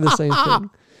exactly the same thing.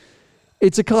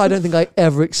 It's a car I don't think I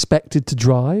ever expected to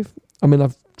drive. I mean,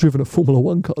 I've driven a Formula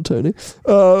 1 car, Tony.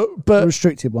 But a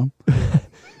restricted one.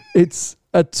 It's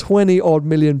a 20 odd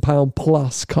million pound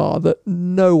plus car that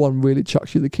no one really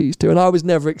chucks you the keys to. And I was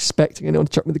never expecting anyone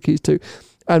to chuck me the keys to.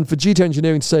 And for GT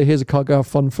Engineering to say, here's a car, go have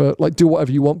fun for, do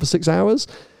whatever you want for 6 hours.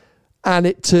 And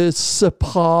it to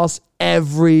surpass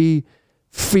every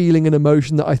feeling and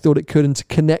emotion that I thought it could, and to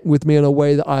connect with me in a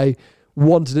way that I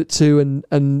wanted it to,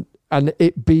 and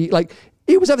it be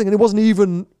it was everything. And it wasn't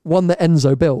even one that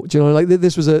Enzo built. Do you know,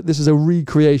 this is a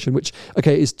recreation, which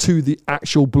is to the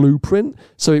actual blueprint.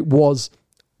 So it was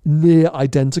near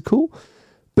identical.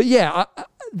 But yeah,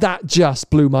 that just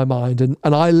blew my mind. And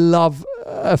I love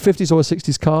a 50s or a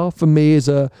 60s car. For me, it's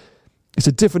a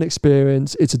different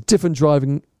experience. It's a different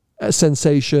driving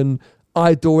sensation.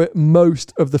 I adore it.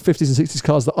 Most of the 50s and 60s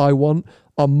cars that I want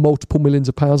are multiple millions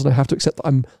of pounds, and I have to accept that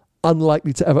I'm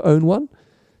unlikely to ever own one.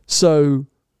 So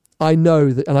I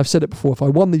know that, and I've said it before, if I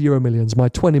won the Euro Millions, my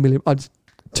 20 million,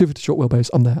 250 short wheelbase,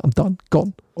 I'm there, I'm done,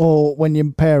 gone. Or when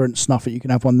your parents snuff it, you can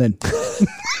have one then.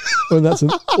 And that's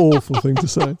an awful thing to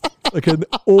say. An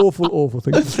awful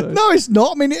thing to say. No, it's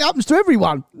not. I mean, it happens to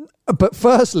everyone. But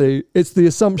firstly, it's the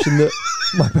assumption that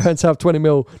my parents have 20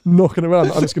 mil knocking around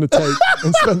that I'm just going to take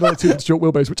and spend on a 250 short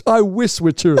wheelbase, which I wish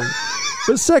were true.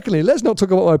 But secondly, let's not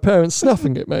talk about my parents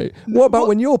snuffing it, mate. What about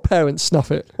when your parents snuff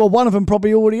it? Well, one of them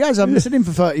probably already has. I've listened to him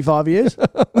for 35 years.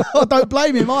 I don't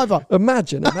blame him either.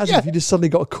 Imagine if you just suddenly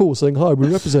got a call saying, hi, we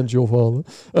represent your father,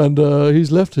 and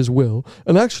he's left his will,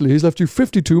 and actually he's left you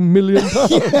 £52 million.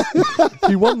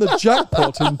 He won the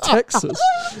jackpot in Texas.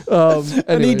 Anyway.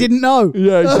 And he didn't know.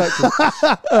 Yeah, exactly.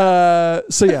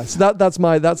 So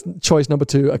that's choice number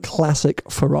 2, a classic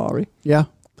Ferrari. Yeah.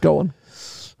 Go on.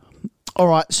 All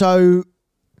right, so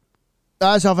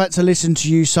as I've had to listen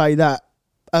to you say that,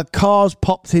 a car's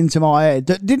popped into my head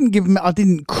that I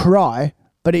didn't cry,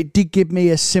 but it did give me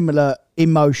a similar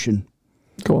emotion.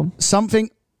 Go on. Something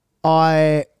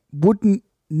I wouldn't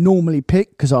normally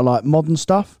pick because I like modern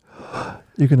stuff.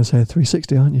 You're going to say a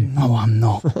 360, aren't you? No, I'm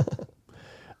not.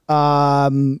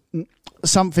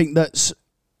 Something that's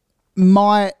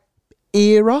my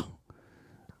era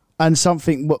and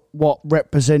something what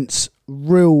represents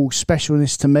real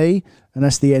specialness to me, and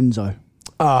that's the Enzo.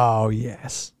 Oh,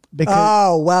 yes.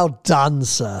 Well done,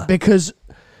 sir. Because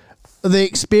the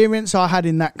experience I had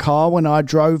in that car when I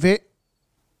drove it,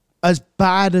 as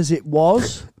bad as it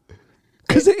was...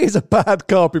 Because it is a bad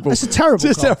car, people. It's a terrible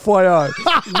Just car.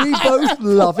 FYI. We both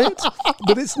love it,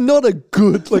 but it's not a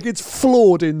good... it's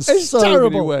flawed in so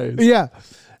many ways. Yeah.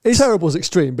 Terrible is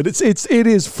extreme, but it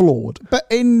is flawed. But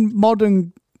in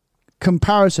modern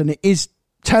comparison, it is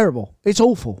terrible. It's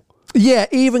awful. Yeah,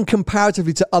 even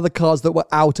comparatively to other cars that were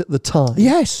out at the time.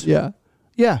 Yes. Yeah.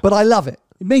 Yeah. But I love it.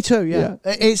 Me too, yeah.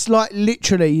 It's like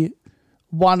literally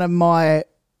one of my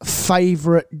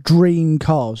favourite dream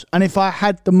cars. And if I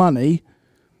had the money,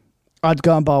 I'd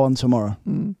go and buy one tomorrow.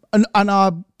 And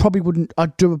I probably wouldn't,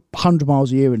 I'd do 100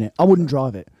 miles a year in it. I wouldn't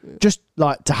drive it. Just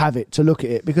like to have it, to look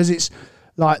at it. Because it's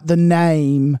like the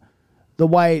name, the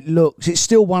way it looks. It's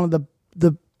still one of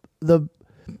the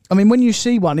I mean, when you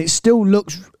see one, it still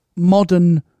looks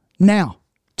modern now.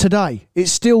 Today,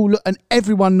 it's still, and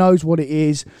everyone knows what it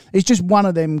is. It's just one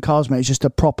of them cars, mate. It's just a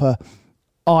proper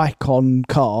icon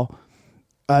car.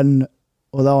 And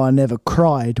although I never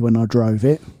cried when I drove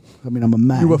it, I mean, I'm a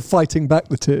man. You were fighting back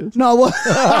the tears. No,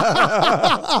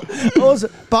 I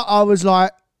wasn't. But I was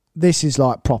like, this is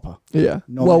like proper. Yeah.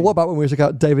 Not Well, me. what about when we took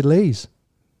out David Lee's?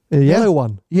 The yellow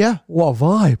one. Yeah. What a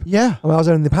vibe. Yeah. I mean, I was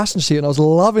in the passenger seat and I was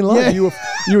loving life. Yeah.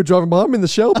 You were driving behind me in the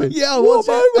Shelby. Yeah, I What was.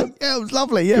 a Yeah. moment. Yeah, it was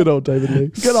lovely. Yeah. Good old David Lee.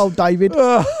 Good old David.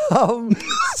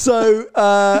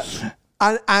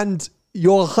 And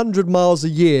your 100 miles a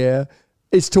year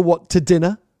is to what? To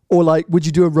dinner? Or like, would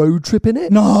you do a road trip in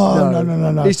it?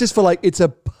 No. It's just for like, it's a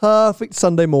perfect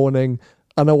Sunday morning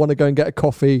and I want to go and get a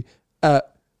coffee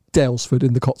at Dalesford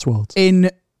in the Cotswolds. In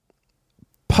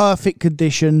perfect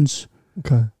conditions.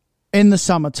 Okay. In the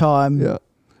summertime. Yeah.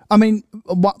 I mean,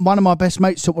 one of my best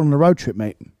mates took one on a road trip,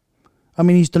 mate. I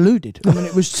mean, he's deluded. I mean,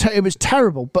 it was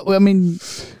terrible, but I mean,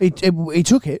 he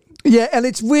took it. Yeah, and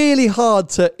it's really hard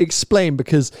to explain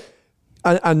because,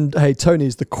 and hey,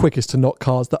 Tony's the quickest to knock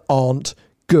cars that aren't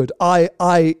good.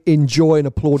 I enjoy and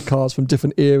applaud cars from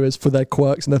different eras for their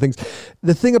quirks and their things.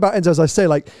 The thing about Enzo, as I say,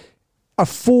 like a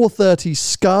 430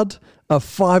 Scud, a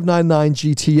 599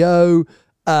 GTO,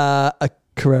 a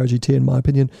Carrera GT in my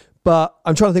opinion. But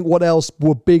I'm trying to think what else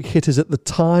were big hitters at the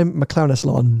time. McLaren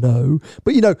SLR, no.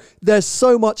 But, you know, there's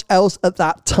so much else at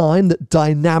that time that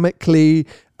dynamically,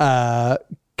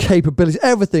 capability,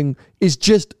 everything is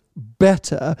just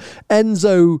better.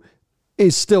 Enzo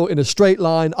is still in a straight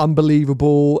line,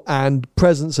 unbelievable, and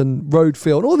presence and road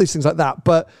feel and all these things like that.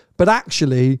 But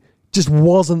actually just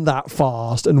wasn't that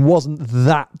fast and wasn't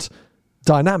that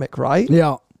dynamic, right?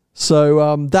 Yeah.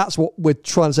 So that's what we're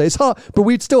trying to say. It's hard, but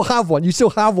we'd still have one. You still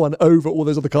have one over all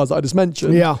those other cars that I just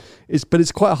mentioned. Yeah. But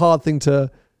it's quite a hard thing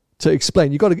to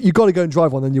explain. You got to go and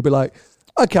drive one, then you'll be like,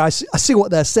 okay, I see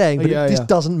what they're saying, but it just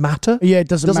doesn't matter. Yeah, it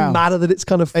doesn't matter that it's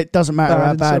kind of. It doesn't matter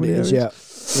how bad it is. Yeah.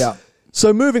 Yeah.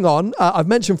 So moving on, I've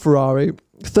mentioned Ferrari.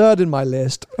 Third in my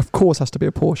list, of course, has to be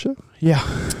a Porsche. Yeah.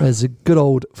 As a good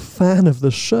old fan of the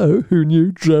show who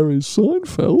knew Jerry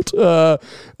Seinfeld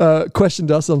questioned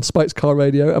us on Spike's Car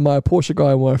Radio, am I a Porsche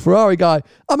guy or am I a Ferrari guy?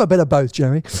 I'm a bit of both,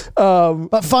 Jerry.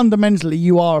 But fundamentally,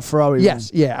 you are a Ferrari.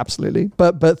 Yes, yeah, absolutely.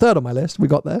 But third on my list, we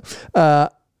got there.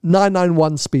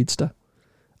 991 Speedster.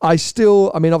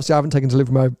 Obviously I haven't taken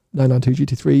delivery of my 992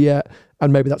 GT3 yet,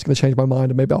 and maybe that's going to change my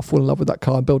mind and maybe I'll fall in love with that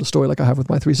car and build a story like I have with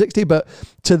my 360. But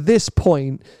to this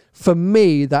point, for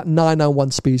me, that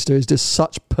 991 Speedster is just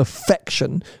such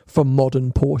perfection for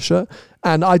modern Porsche.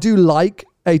 And I do like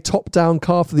a top-down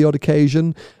car for the odd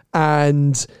occasion.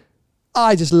 And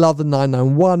I just love the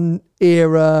 991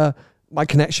 era, my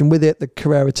connection with it, the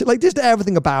Carrera, like just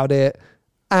everything about it.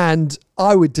 And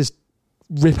I would just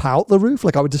rip out the roof.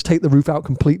 Like I would just take the roof out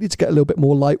completely to get a little bit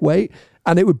more lightweight.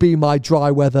 And it would be my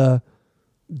dry weather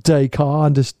day car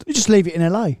and just... You just leave it in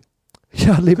LA.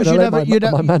 Yeah, I'd leave it in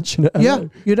LA, my mansion at LA. Yeah,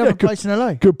 you'd have a place in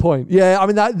LA. Good point. Yeah, I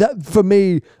mean, that for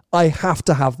me, I have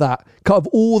to have that. Kind of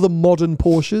all the modern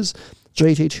Porsches,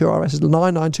 GT2 RS is the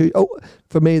 992. Oh,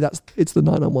 for me, it's the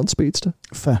 991 Speedster.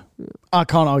 Fair. I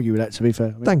can't argue with that, to be fair.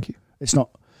 I mean, Thank you. It's not...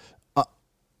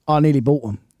 I nearly bought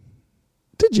one.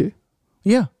 Did you?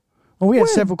 Yeah. Well, we had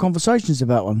When? several conversations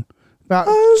about one. About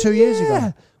 2 years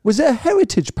ago. Was it a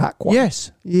Heritage Pack one?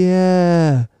 Yes.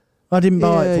 Yeah. I didn't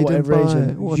buy Yeah, it you for didn't whatever buy it.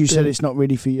 reason. What You a said dick. it's not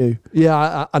really for you.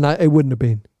 Yeah, it wouldn't have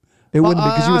been. It wouldn't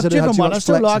have been because you I've said it had driven too one. much I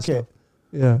still flex and like stuff.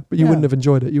 it. Yeah, but you Yeah. wouldn't have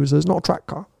enjoyed it. You would say it's not a track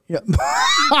car. Yeah.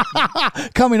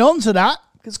 Coming on to that,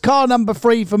 because car number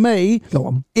 3 for me Go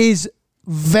on. is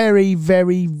very,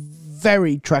 very,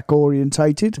 very track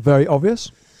orientated. Very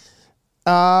obvious.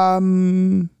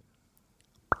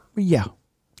 Yeah.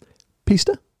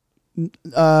 Pista?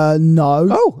 No.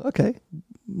 Oh, okay.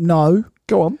 No.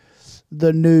 Go on.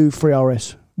 The new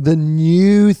 3RS. The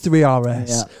new 3RS.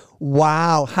 Yeah.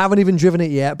 Wow. Haven't even driven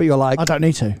it yet, but you're like, I don't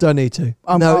need to. don't need to.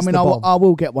 I No, it's mean, the I bomb.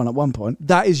 will get one at one point.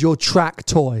 That is your track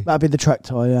toy. That'd be the track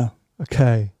tie, yeah,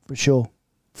 Okay. for sure.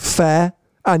 Fair.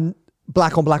 And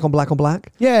black on black on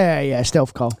black. Yeah,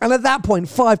 stealth car. And at that point,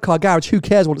 5-car garage, who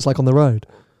cares what it's like on the road?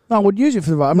 I would use it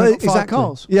for the road. I mean, I've got 5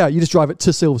 cars. Yeah, you just drive it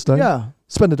to Silverstone. Yeah.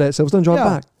 Spend a day at Silverstone, drive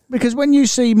back. Because when you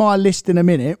see my list in a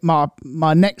minute,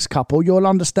 my next couple, you'll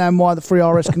understand why the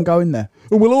 3RS can go in there.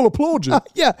 And we'll all applaud you.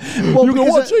 Yeah. Well, you go,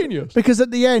 what a genius. Because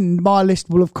at the end, my list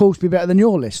will, of course, be better than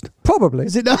your list. Probably.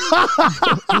 Is it?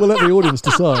 We'll let the audience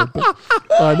decide. But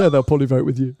I know they'll probably vote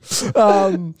with you.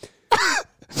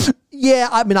 Yeah,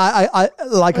 I mean, I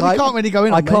like. Well, you can't really go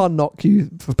in. I can't knock you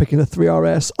for picking a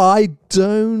 3RS. I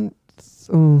don't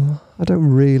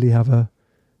really have a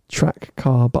track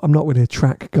car, but I'm not really a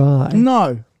track guy.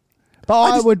 No, but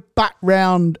I would back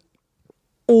round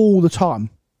all the time.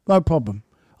 No problem.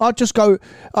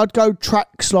 I'd go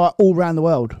tracks like all around the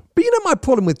world. But you know my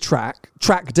problem with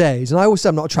track days, and I always say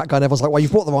I'm not a track guy, and everyone's like, well,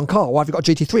 you've bought the wrong car. Why have you got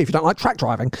a GT3 if you don't like track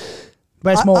driving?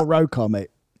 But it's more a road car, mate.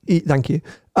 Thank you.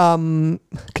 Can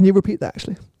you repeat that,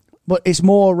 actually? But it's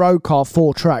more a road car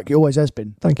for track. It always has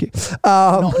been. Thank you.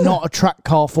 Not a track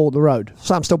car for the road.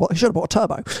 Sam should have bought a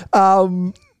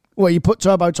turbo. Well, you put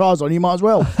turbo tyres on, you might as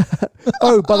well.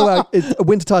 Oh, by the way,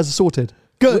 winter tyres are sorted.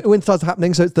 Good. Winter tyres are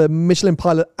happening, so it's the Michelin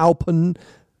Pilot Alpine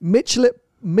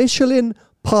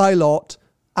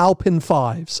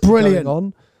 5s. Brilliant. Going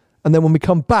on. And then when we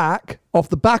come back, off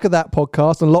the back of that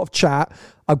podcast and a lot of chat,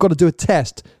 I've got to do a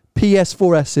test.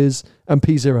 PS4Ss and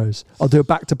P0s. I'll do it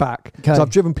back to back. Okay. So I've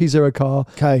driven P0 car,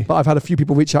 okay, but I've had a few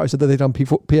people reach out who said that they've done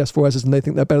PS4Ss and they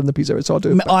think they're better than the P0. So I'll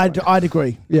do it. I'd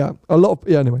agree. Yeah, a lot of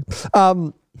anyway.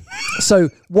 So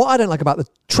what I don't like about the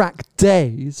track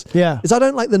days is I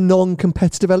don't like the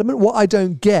non-competitive element. What I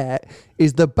don't get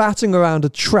is the batting around a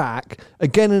track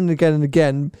again and again and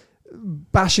again,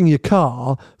 bashing your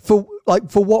car for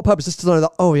what purpose? Just to know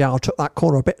that, oh yeah, I took that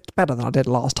corner a bit better than I did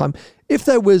last time. If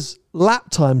there was lap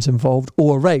times involved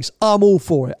or a race, I'm all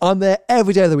for it. I'm there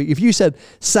every day of the week. If you said,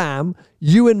 Sam,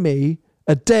 you and me,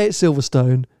 a day at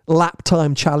Silverstone, lap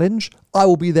time challenge, I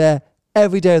will be there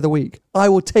every day of the week. I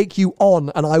will take you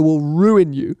on and I will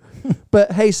ruin you.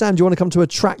 But hey, Sam, do you want to come to a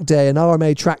track day, an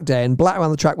RMA track day, and black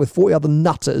around the track with 40 other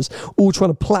nutters all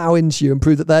trying to plough into you and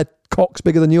prove that their cock's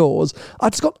bigger than yours? I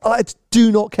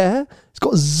do not care. It's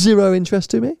got zero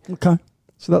interest to me. Okay.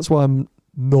 So that's why I'm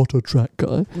not a track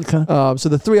guy. Okay. So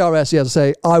the 3RS, as I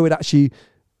say, I would actually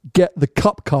get the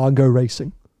cup car and go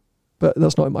racing. But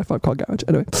that's not in my 5-car garage.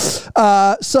 Anyway.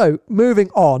 So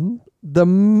moving on, the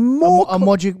more...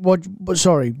 what do you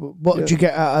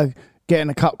get out of getting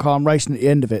a cup car and racing at the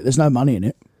end of it? There's no money in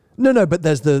it. No, but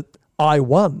there's the I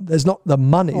won. There's not the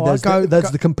money. There's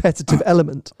the competitive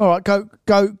element. All right, go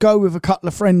with a couple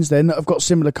of friends then that have got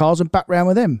similar cars and back round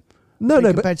with them. No,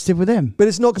 competitive with them. But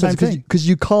it's not competitive because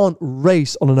you can't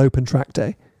race on an open track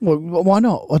day. Well, why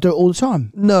not? I do it all the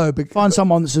time. No, find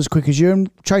someone that's as quick as you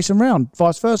and chase them round,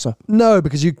 vice versa. No,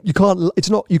 because you can't. It's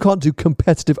not. You can't do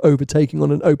competitive overtaking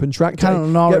on an open track day. On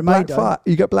an RMA day.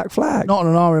 You get black flag. Not on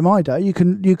an RMA day. You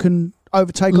can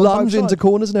overtake. Lunge on into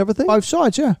corners and everything. Both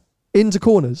sides, yeah. Into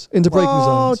corners, into braking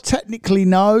zones. Oh, technically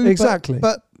no. Exactly.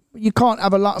 But you can't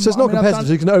have a lunge. So it's not competitive.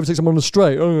 So you can overtake someone on the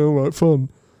straight. Oh, all right, fun.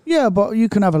 Yeah, but you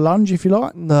can have a lunge if you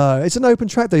like. No, it's an open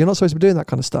track day. You're not supposed to be doing that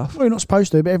kind of stuff. Well, you're not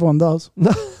supposed to, but everyone does.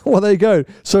 No, well, there you go.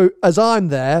 So as I'm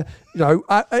there,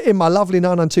 in my lovely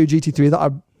 992 GT3 that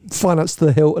I financed to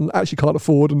the hilt and actually can't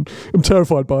afford and I'm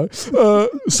terrified by,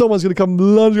 someone's going to come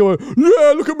lunging away.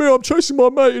 Yeah, look at me, I'm chasing my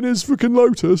mate in his freaking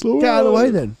Lotus. Get out of the way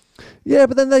then. Yeah,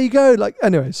 but then there you go.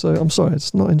 Anyway, so I'm sorry,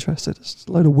 it's not interested. It's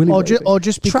a load of willy waving. Or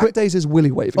just be track quick. Days is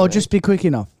willy waving. Or just be quick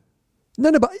enough. No,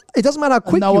 but it doesn't matter how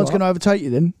quick no one's going to overtake you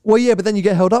then. Well, yeah, but then you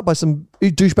get held up by some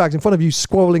douchebags in front of you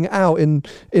squabbling it out in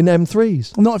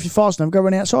M3s. Not if you're fast enough, go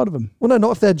running outside of them. Well, no,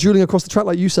 not if they're dueling across the track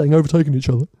like you saying, overtaking each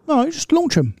other. No, you just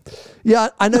launch them. Yeah,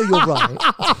 I know you're right.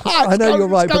 I know you're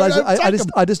right,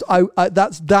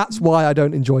 but that's why I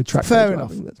don't enjoy track. Fair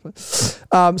enough.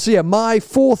 So yeah, my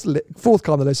fourth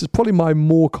car on the list is probably my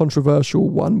more controversial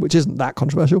one, which isn't that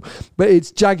controversial, but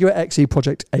it's Jaguar XE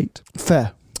Project 8.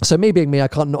 Fair. So me being me, I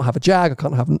can't not have a Jag. I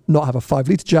can't not have a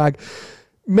 5-litre Jag.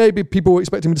 Maybe people were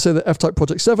expecting me to say the F-Type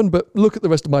Project 7, but look at the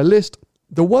rest of my list.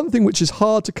 The one thing which is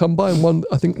hard to come by and one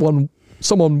I think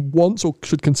someone wants or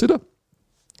should consider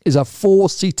is a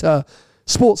 4-seater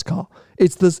sports car.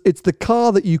 It's the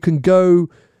car that you can go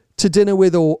to dinner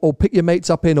with or pick your mates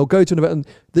up in or go to an event and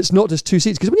that's not just 2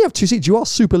 seats. Because when you have 2 seats, you are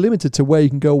super limited to where you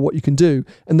can go or what you can do.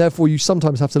 And therefore you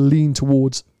sometimes have to lean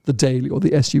towards the daily or the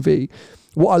SUV.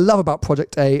 What I love about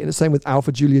Project 8, and the same with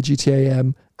Alfa Giulia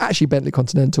GT-AM, actually Bentley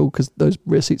Continental, because those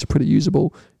rear seats are pretty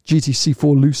usable,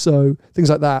 GT-C4 Lusso, things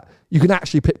like that, you can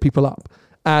actually pick people up.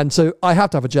 And so I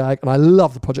have to have a Jag, and I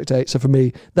love the Project 8. So for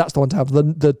me, that's the one to have.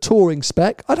 The touring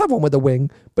spec, I'd have one with a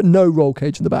wing, but no roll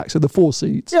cage in the back. So the 4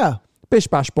 seats. Yeah. Bish,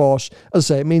 bash, bosh.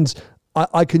 As I say, it means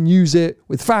I can use it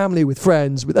with family, with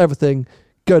friends, with everything,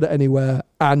 go to anywhere,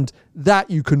 and that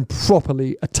you can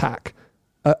properly attack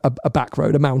a back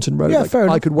road, a mountain road. Yeah, fair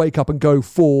enough. I could wake up and go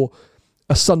for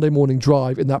a Sunday morning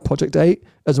drive in that Project 8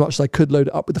 as much as I could load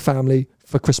it up with the family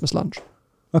for Christmas lunch.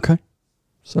 Okay.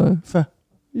 So Fair.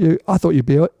 I thought you'd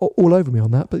be all over me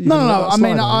on that, but you No. didn't let that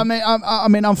slide, I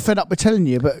mean, I'm fed up with telling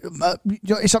you, but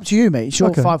it's up to you, mate. It's your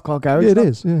Okay. 5-car garage. Yeah, it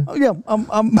is. Yeah. Oh, yeah,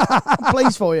 I'm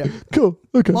pleased for you. Cool.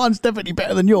 Okay. Mine's definitely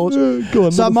better than yours. Go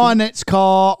on. So number my 4. next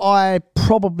car, I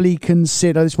probably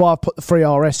consider. This is why I put the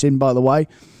 3RS in, by the way.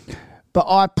 But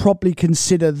I probably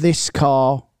consider this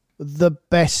car the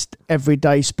best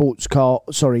everyday supercar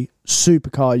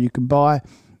you can buy.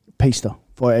 Pista,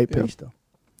 488 Pista.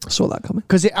 I saw that coming.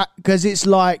 Because it's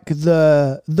like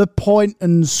the point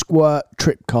and squirt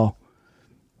trip car.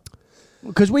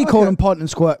 Because we call them point and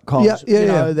squirt cars. Yeah. You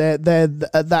know, they're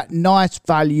that nice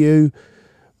value.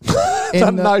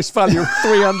 That nice value of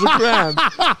 300 grand.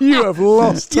 You have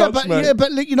lost touch, mate.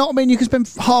 But you know what I mean. You can spend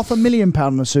 £500,000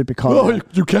 on a supercar. Oh,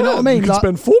 you can. You know what I mean? You can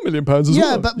spend £4 million as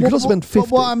well. But you can also spend 50. But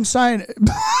what I'm saying,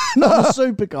 not a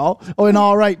supercar or an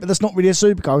R8, but that's not really a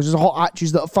supercar. It's just hot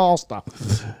hatches that are faster.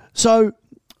 So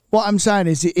what I'm saying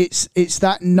is, it's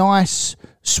that nice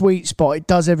sweet spot. It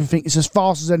does everything. It's as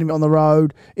fast as anything on the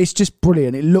road. It's just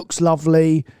brilliant. It looks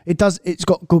lovely. It's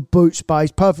got good boot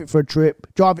space. Perfect for a trip.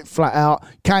 Drive it flat out.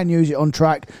 Can use it on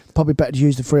track. Probably better to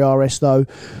use the 3RS though.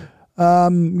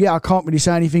 I can't really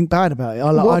say anything bad about it.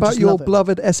 What about just your love it.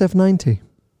 beloved SF90?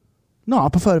 No, I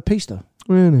prefer the Pista.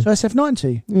 Really? So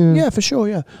SF90. Yeah. Yeah, for sure.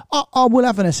 Yeah, I will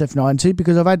have an SF90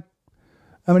 because I've had.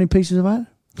 How many pieces have I had?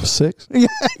 6?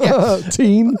 Yeah.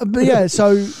 Teen? But yeah,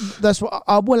 so that's what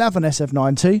I will have an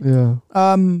SF90. Yeah.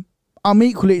 I'm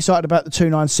equally excited about the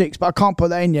 296, but I can't put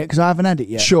that in yet because I haven't had it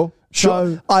yet. Sure.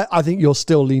 So- I think you'll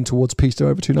still lean towards Pista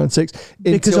over 296.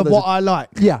 Because of what I like.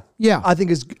 Yeah. Yeah. I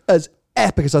think as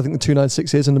epic as I think the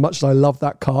 296 is, and as much as I love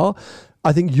that car,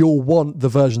 I think you'll want the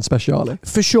version Speciale.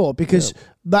 For sure, because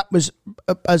that was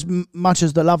as much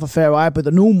as the love affair I had with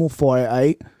the normal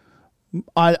 488.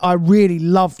 I really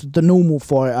loved the normal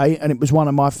 488, and it was one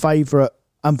of my favourite.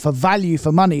 And for value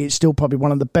for money, it's still probably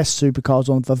one of the best supercars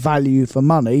on for value for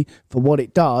money for what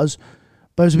it does.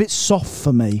 But it was a bit soft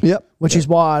for me. Yep. Which is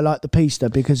why I like the Pista,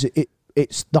 because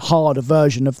it's the harder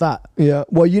version of that. Yeah.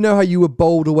 Well, you know how you were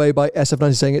bowled away by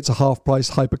SF90 saying it's a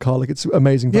half-price hypercar, like it's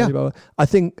amazing value.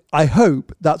 Yeah. I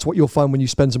hope that's what you'll find when you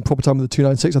spend some proper time with the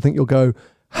 296. I think you'll go,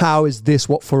 how is this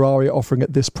what Ferrari are offering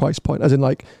at this price point? As in,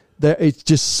 like, it's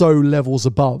just so levels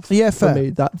above for me,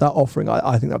 that offering.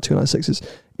 I think that 296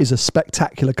 is a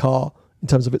spectacular car in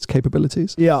terms of its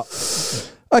capabilities. Yeah.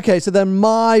 Okay, so then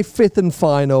my fifth and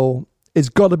final is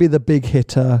got to be the big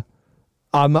hitter.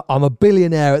 I'm a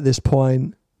billionaire at this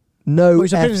point. No, Well,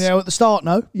 he's a billionaire at the start,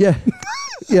 no? Yeah,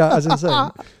 yeah. As I'm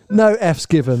saying, no F's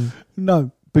given.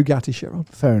 No. Bugatti Chiron.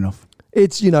 Fair enough.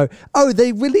 It's,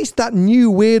 they released that new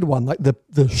weird one, like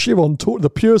the Chiron Tour, the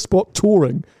Pure Sport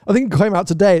Touring. I think it came out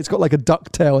today. It's got like a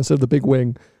duck tail instead of the big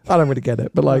wing. I don't really get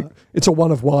it, but like it's a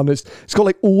one of one. It's got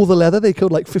like all the leather. They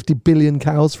killed like 50 billion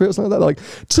cows for it or something like that. Like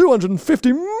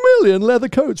 250 million leather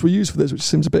coats were used for this, which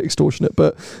seems a bit extortionate.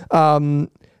 But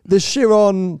the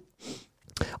Chiron,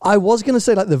 I was going to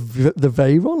say like the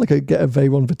Veyron, like I get a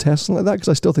Veyron Vitesse, something like that, because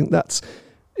I still think that's,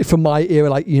 from my era,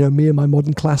 like, me and my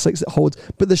modern classics, it holds.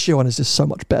 But the Chiron is just so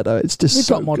much better. It's just You've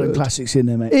so got modern good. classics in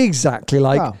there, mate. Exactly.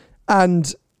 Like, Wow.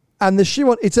 and the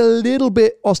Chiron, it's a little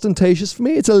bit ostentatious for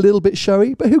me. It's a little bit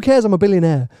showy, but who cares? I'm a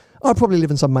billionaire. I'd probably live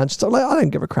in some Manchester. Like, I don't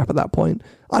give a crap at that point.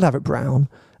 I'd have it brown.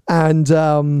 And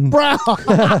Brown.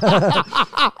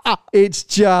 it's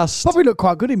just... Probably look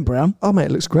quite good in brown. Oh, mate,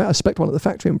 it looks great. I spec'd one at the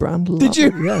factory in brown. Did you?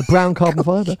 Lovely. Yeah, brown carbon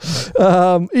fibre.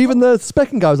 Even the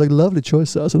specking guy was like, lovely choice,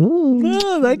 sir. I said,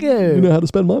 Oh, thank you. you know how to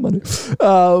spend my money.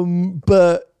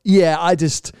 But yeah,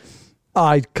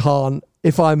 I can't.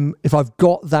 If I've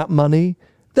got that money,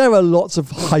 there are lots of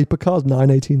hypercars,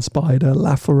 918 Spider,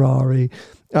 LaFerrari,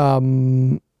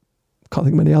 can't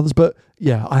think of many others, but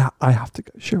yeah, I have to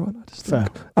go Chiron. I just think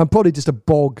I'm probably just a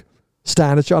bog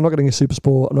standard. I'm not getting a super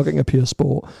sport. I'm not getting a pure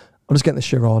sport. I'm just getting the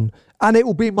Chiron, and it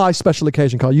will be my special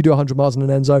occasion car. You do 100 miles in an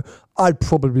Enzo, I'd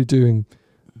probably be doing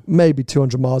maybe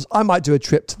 200 miles. I might do a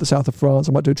trip to the south of France.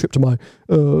 I might do a trip to my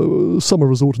summer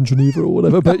resort in Geneva or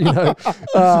whatever. But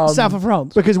South of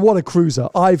France. Because what a cruiser.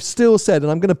 I've still said,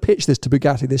 and I'm going to pitch this to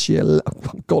Bugatti this year.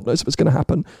 God knows if it's going to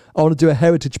happen. I want to do a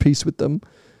heritage piece with them.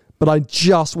 But I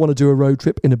just want to do a road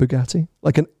trip in a Bugatti.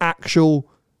 Like an actual,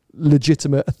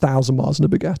 legitimate 1,000 miles in a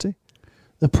Bugatti.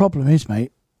 The problem is,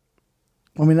 mate,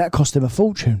 I mean, that cost him a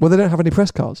fortune. Well, they don't have any press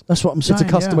cars. That's what I'm saying. It's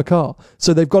a customer car.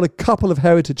 So they've got a couple of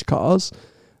heritage cars,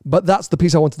 But that's the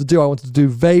piece I wanted to do. I wanted to do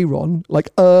Veyron, like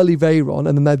early Veyron,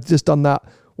 and then they've just done that.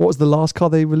 What was the last car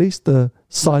they released? The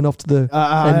sign off to the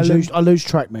engine? I lose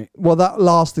track, mate. Well, that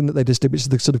last thing that they just did, which is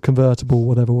the sort of convertible,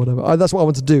 whatever. That's what I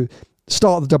want to do.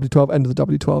 Start of the W12, end of the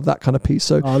W12, that kind of piece.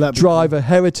 So drive a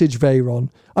heritage Veyron.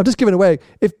 I'm just giving away.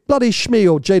 If bloody Shmee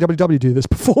or JWW do this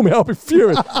before me, I'll be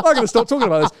furious. I'm going to stop talking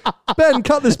about this. Ben,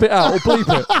 cut this bit out or bleep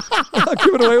it. I'm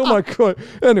giving away all my coin.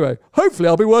 Anyway, hopefully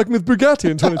I'll be working with Bugatti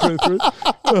in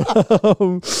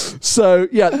 2023. So,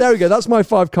 yeah, there we go. That's my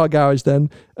 5-car garage then.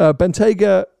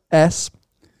 Bentayga S,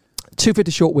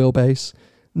 250 short wheelbase,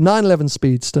 911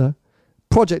 Speedster,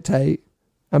 Project 8,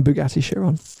 and Bugatti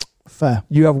Chiron. Fair.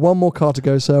 You have one more car to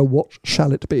go, sir. What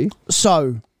shall it be?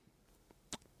 So,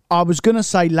 I was going to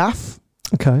say LAF.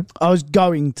 Okay. I was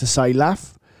going to say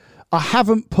LAF. I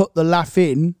haven't put the LAF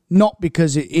in, not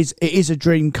because it is a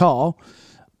dream car,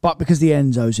 but because the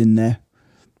Enzo's in there.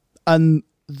 And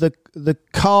the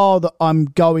car that I'm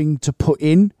going to put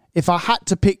in, if I had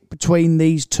to pick between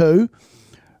these two,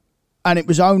 and it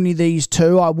was only these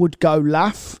two, I would go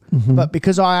LAF. Mm-hmm. But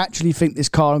because I actually think this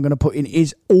car I'm going to put in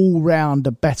is all round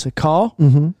a better car,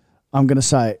 I'm going to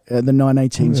say the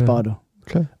 918 Spider.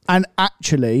 Okay. And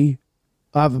actually,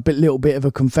 I have a little bit of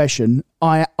a confession.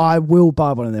 I will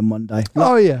buy one of them one day.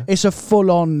 It's a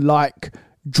full-on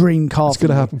dream car. It's going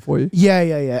to happen for you.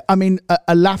 Yeah. I mean,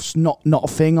 a LAF's not a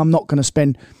thing. I'm not going to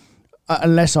spend,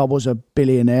 unless I was a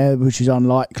billionaire, which is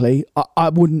unlikely. I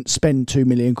wouldn't spend £2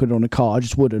 million on a car. I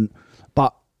just wouldn't.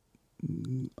 But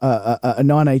a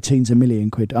 918's £1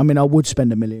 million. I mean, I would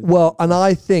spend £1 million. Well, and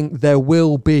I think there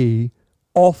will be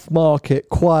off-market,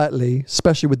 quietly,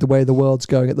 especially with the way the world's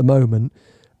going at the moment,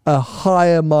 a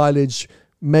higher mileage,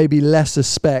 maybe lesser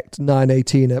spec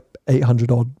 918 at 800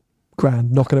 odd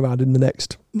grand knocking around in the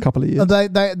next couple of years.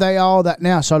 They are that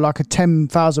now. So like a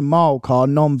 10,000 mile car,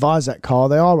 non-Visac car,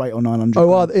 they are 800 or 900.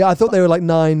 Oh, I thought they were like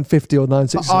 950 or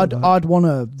 960. I'd want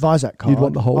a Visac car. You'd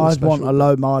want the whole I'd want a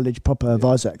low mileage proper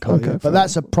Visac car. Okay, but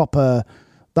that's a proper,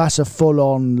 that's a full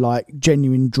on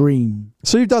genuine dream.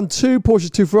 So you've done 2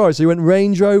 Porsches, 2 Ferraris. So you went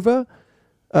Range Rover,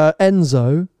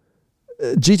 Enzo,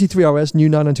 GT3 RS, new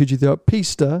 992 GT3,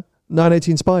 Pista,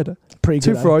 918 Spider. Pretty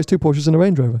good. 2 Ferraris, 2 Porsches and a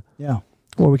Range Rover. Yeah.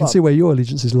 Well, we can see where your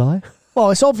allegiances lie.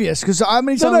 Well, it's obvious because how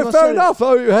many times No, fair enough.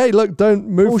 Oh, hey, look, don't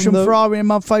move Porsche from and Ferrari are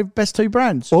my favourite best 2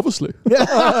 brands. Obviously.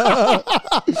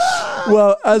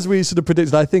 Well, as we sort of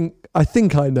predicted, I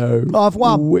think I know. I've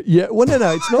won. Well,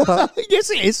 no, it's not about. Yes,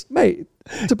 it is, mate.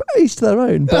 To each to their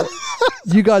own. But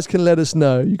you guys can let us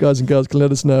know. You guys and girls can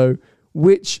let us know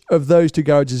which of those 2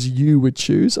 garages you would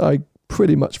choose. I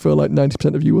pretty much feel like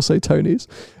 90% of you will say Tony's.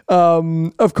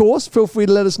 Of course, feel free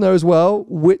to let us know as well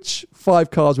which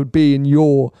 5 cars would be in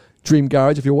your dream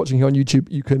garage. If you're watching here on YouTube,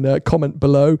 you can comment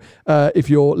below.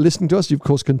 If you're listening to us, you of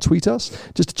course can tweet us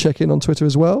just to check in on Twitter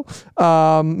as well.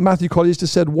 Matthew Colliers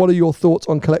just said, what are your thoughts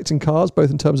on collecting cars, both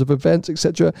in terms of events,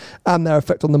 etc., and their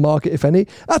effect on the market, if any?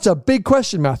 That's a big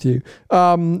question, Matthew.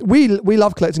 We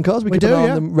love collecting cars. We keep an eye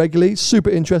on them regularly. Super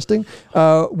interesting.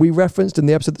 We referenced in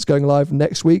the episode that's going live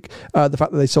next week the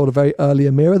fact that they sold a very early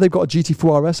Amira. They've got a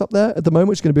GT4 RS up there at the moment,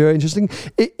 which is going to be very interesting.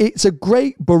 It's a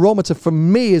great barometer for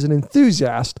me as an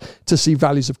enthusiast to see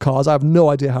values of cars. I have no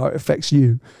idea how it affects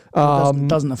you. It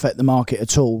doesn't affect the market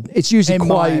at all. It's usually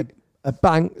quite a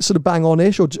bang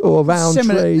on-ish or around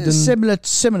trade. And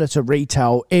similar to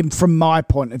retail from my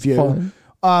point of view.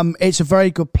 It's a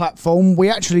very good platform. We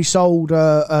actually sold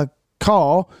a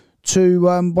car to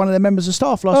one of their members of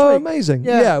staff last week. Oh, amazing.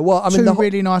 Yeah. Well, I mean, 2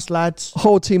 really nice lads.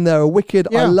 Whole team there are wicked.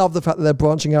 Yeah. I love the fact that they're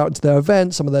branching out into their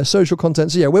events, some of their social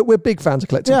content. So yeah, we're big fans of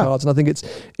collecting cars, and I think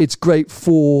it's great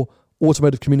for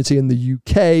automotive community in the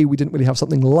UK. We didn't really have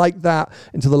something like that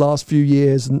until the last few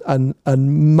years, and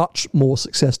much more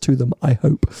success to them, I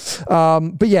hope.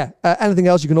 But yeah, anything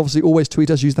else, you can obviously always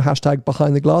tweet us, use the hashtag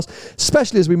Behind the Glass,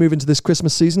 especially as we move into this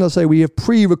Christmas season. I'll say we have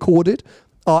pre-recorded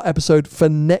our episode for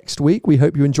next week. We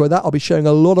hope you enjoy that. I'll be sharing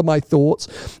a lot of my thoughts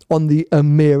on the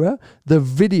Amira. The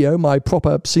video, my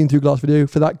proper Seen Through Glass video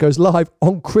for that, goes live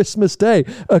on Christmas Day,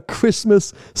 a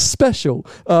Christmas special.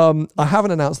 I haven't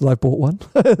announced that I've bought one.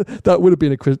 That would have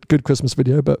been a good Christmas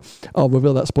video, but I'll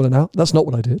reveal that spoiler now. That's not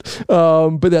what I did.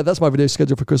 But yeah, that's my video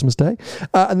scheduled for Christmas Day.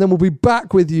 And then we'll be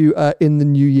back with you in the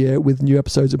new year with new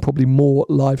episodes and probably more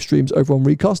live streams over on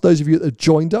Recast. Those of you that have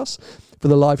joined us for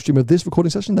the live stream of this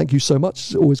recording session, thank you so much.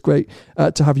 It's always great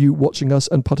to have you watching us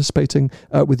and participating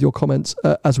with your comments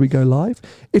as we go live.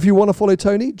 If you want to follow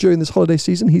Tony during this holiday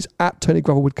season, he's at Tony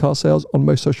Gravelwood Car Sales on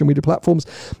most social media platforms.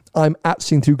 I'm at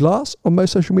Seen Through Glass on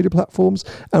most social media platforms.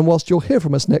 And whilst you'll hear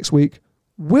from us next week,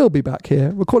 we'll be back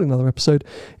here recording another episode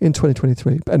in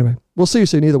 2023. But anyway, we'll see you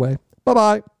soon either way.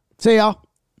 Bye-bye. See ya.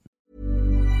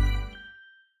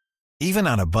 Even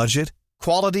on a budget,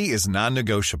 quality is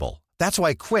non-negotiable. That's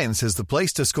why Quince is the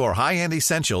place to score high-end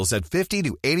essentials at 50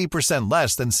 to 80%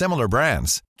 less than similar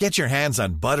brands. Get your hands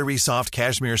on buttery soft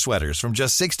cashmere sweaters from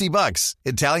just $60,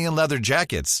 Italian leather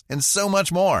jackets, and so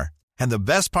much more. And the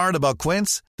best part about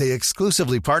Quince, they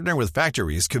exclusively partner with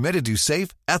factories committed to safe,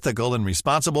 ethical, and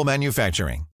responsible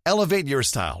manufacturing. Elevate your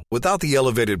style without the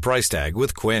elevated price tag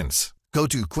with Quince. Go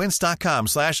to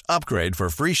quince.com/upgrade for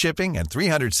free shipping and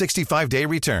 365-day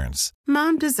returns.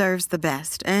 Mom deserves the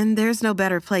best, and there's no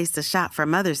better place to shop for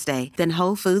Mother's Day than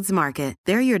Whole Foods Market.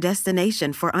 They're your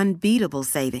destination for unbeatable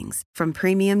savings, from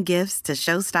premium gifts to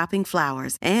show-stopping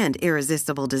flowers and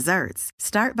irresistible desserts.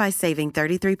 Start by saving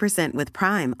 33% with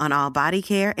Prime on all body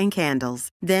care and candles.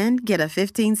 Then get a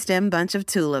 15-stem bunch of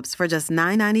tulips for just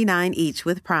 $9.99 each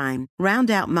with Prime. Round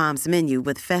out Mom's menu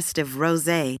with festive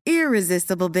rosé,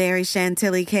 irresistible berry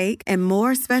chantilly cake, and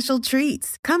more special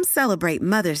treats. Come celebrate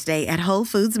Mother's Day at Whole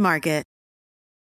Foods Market.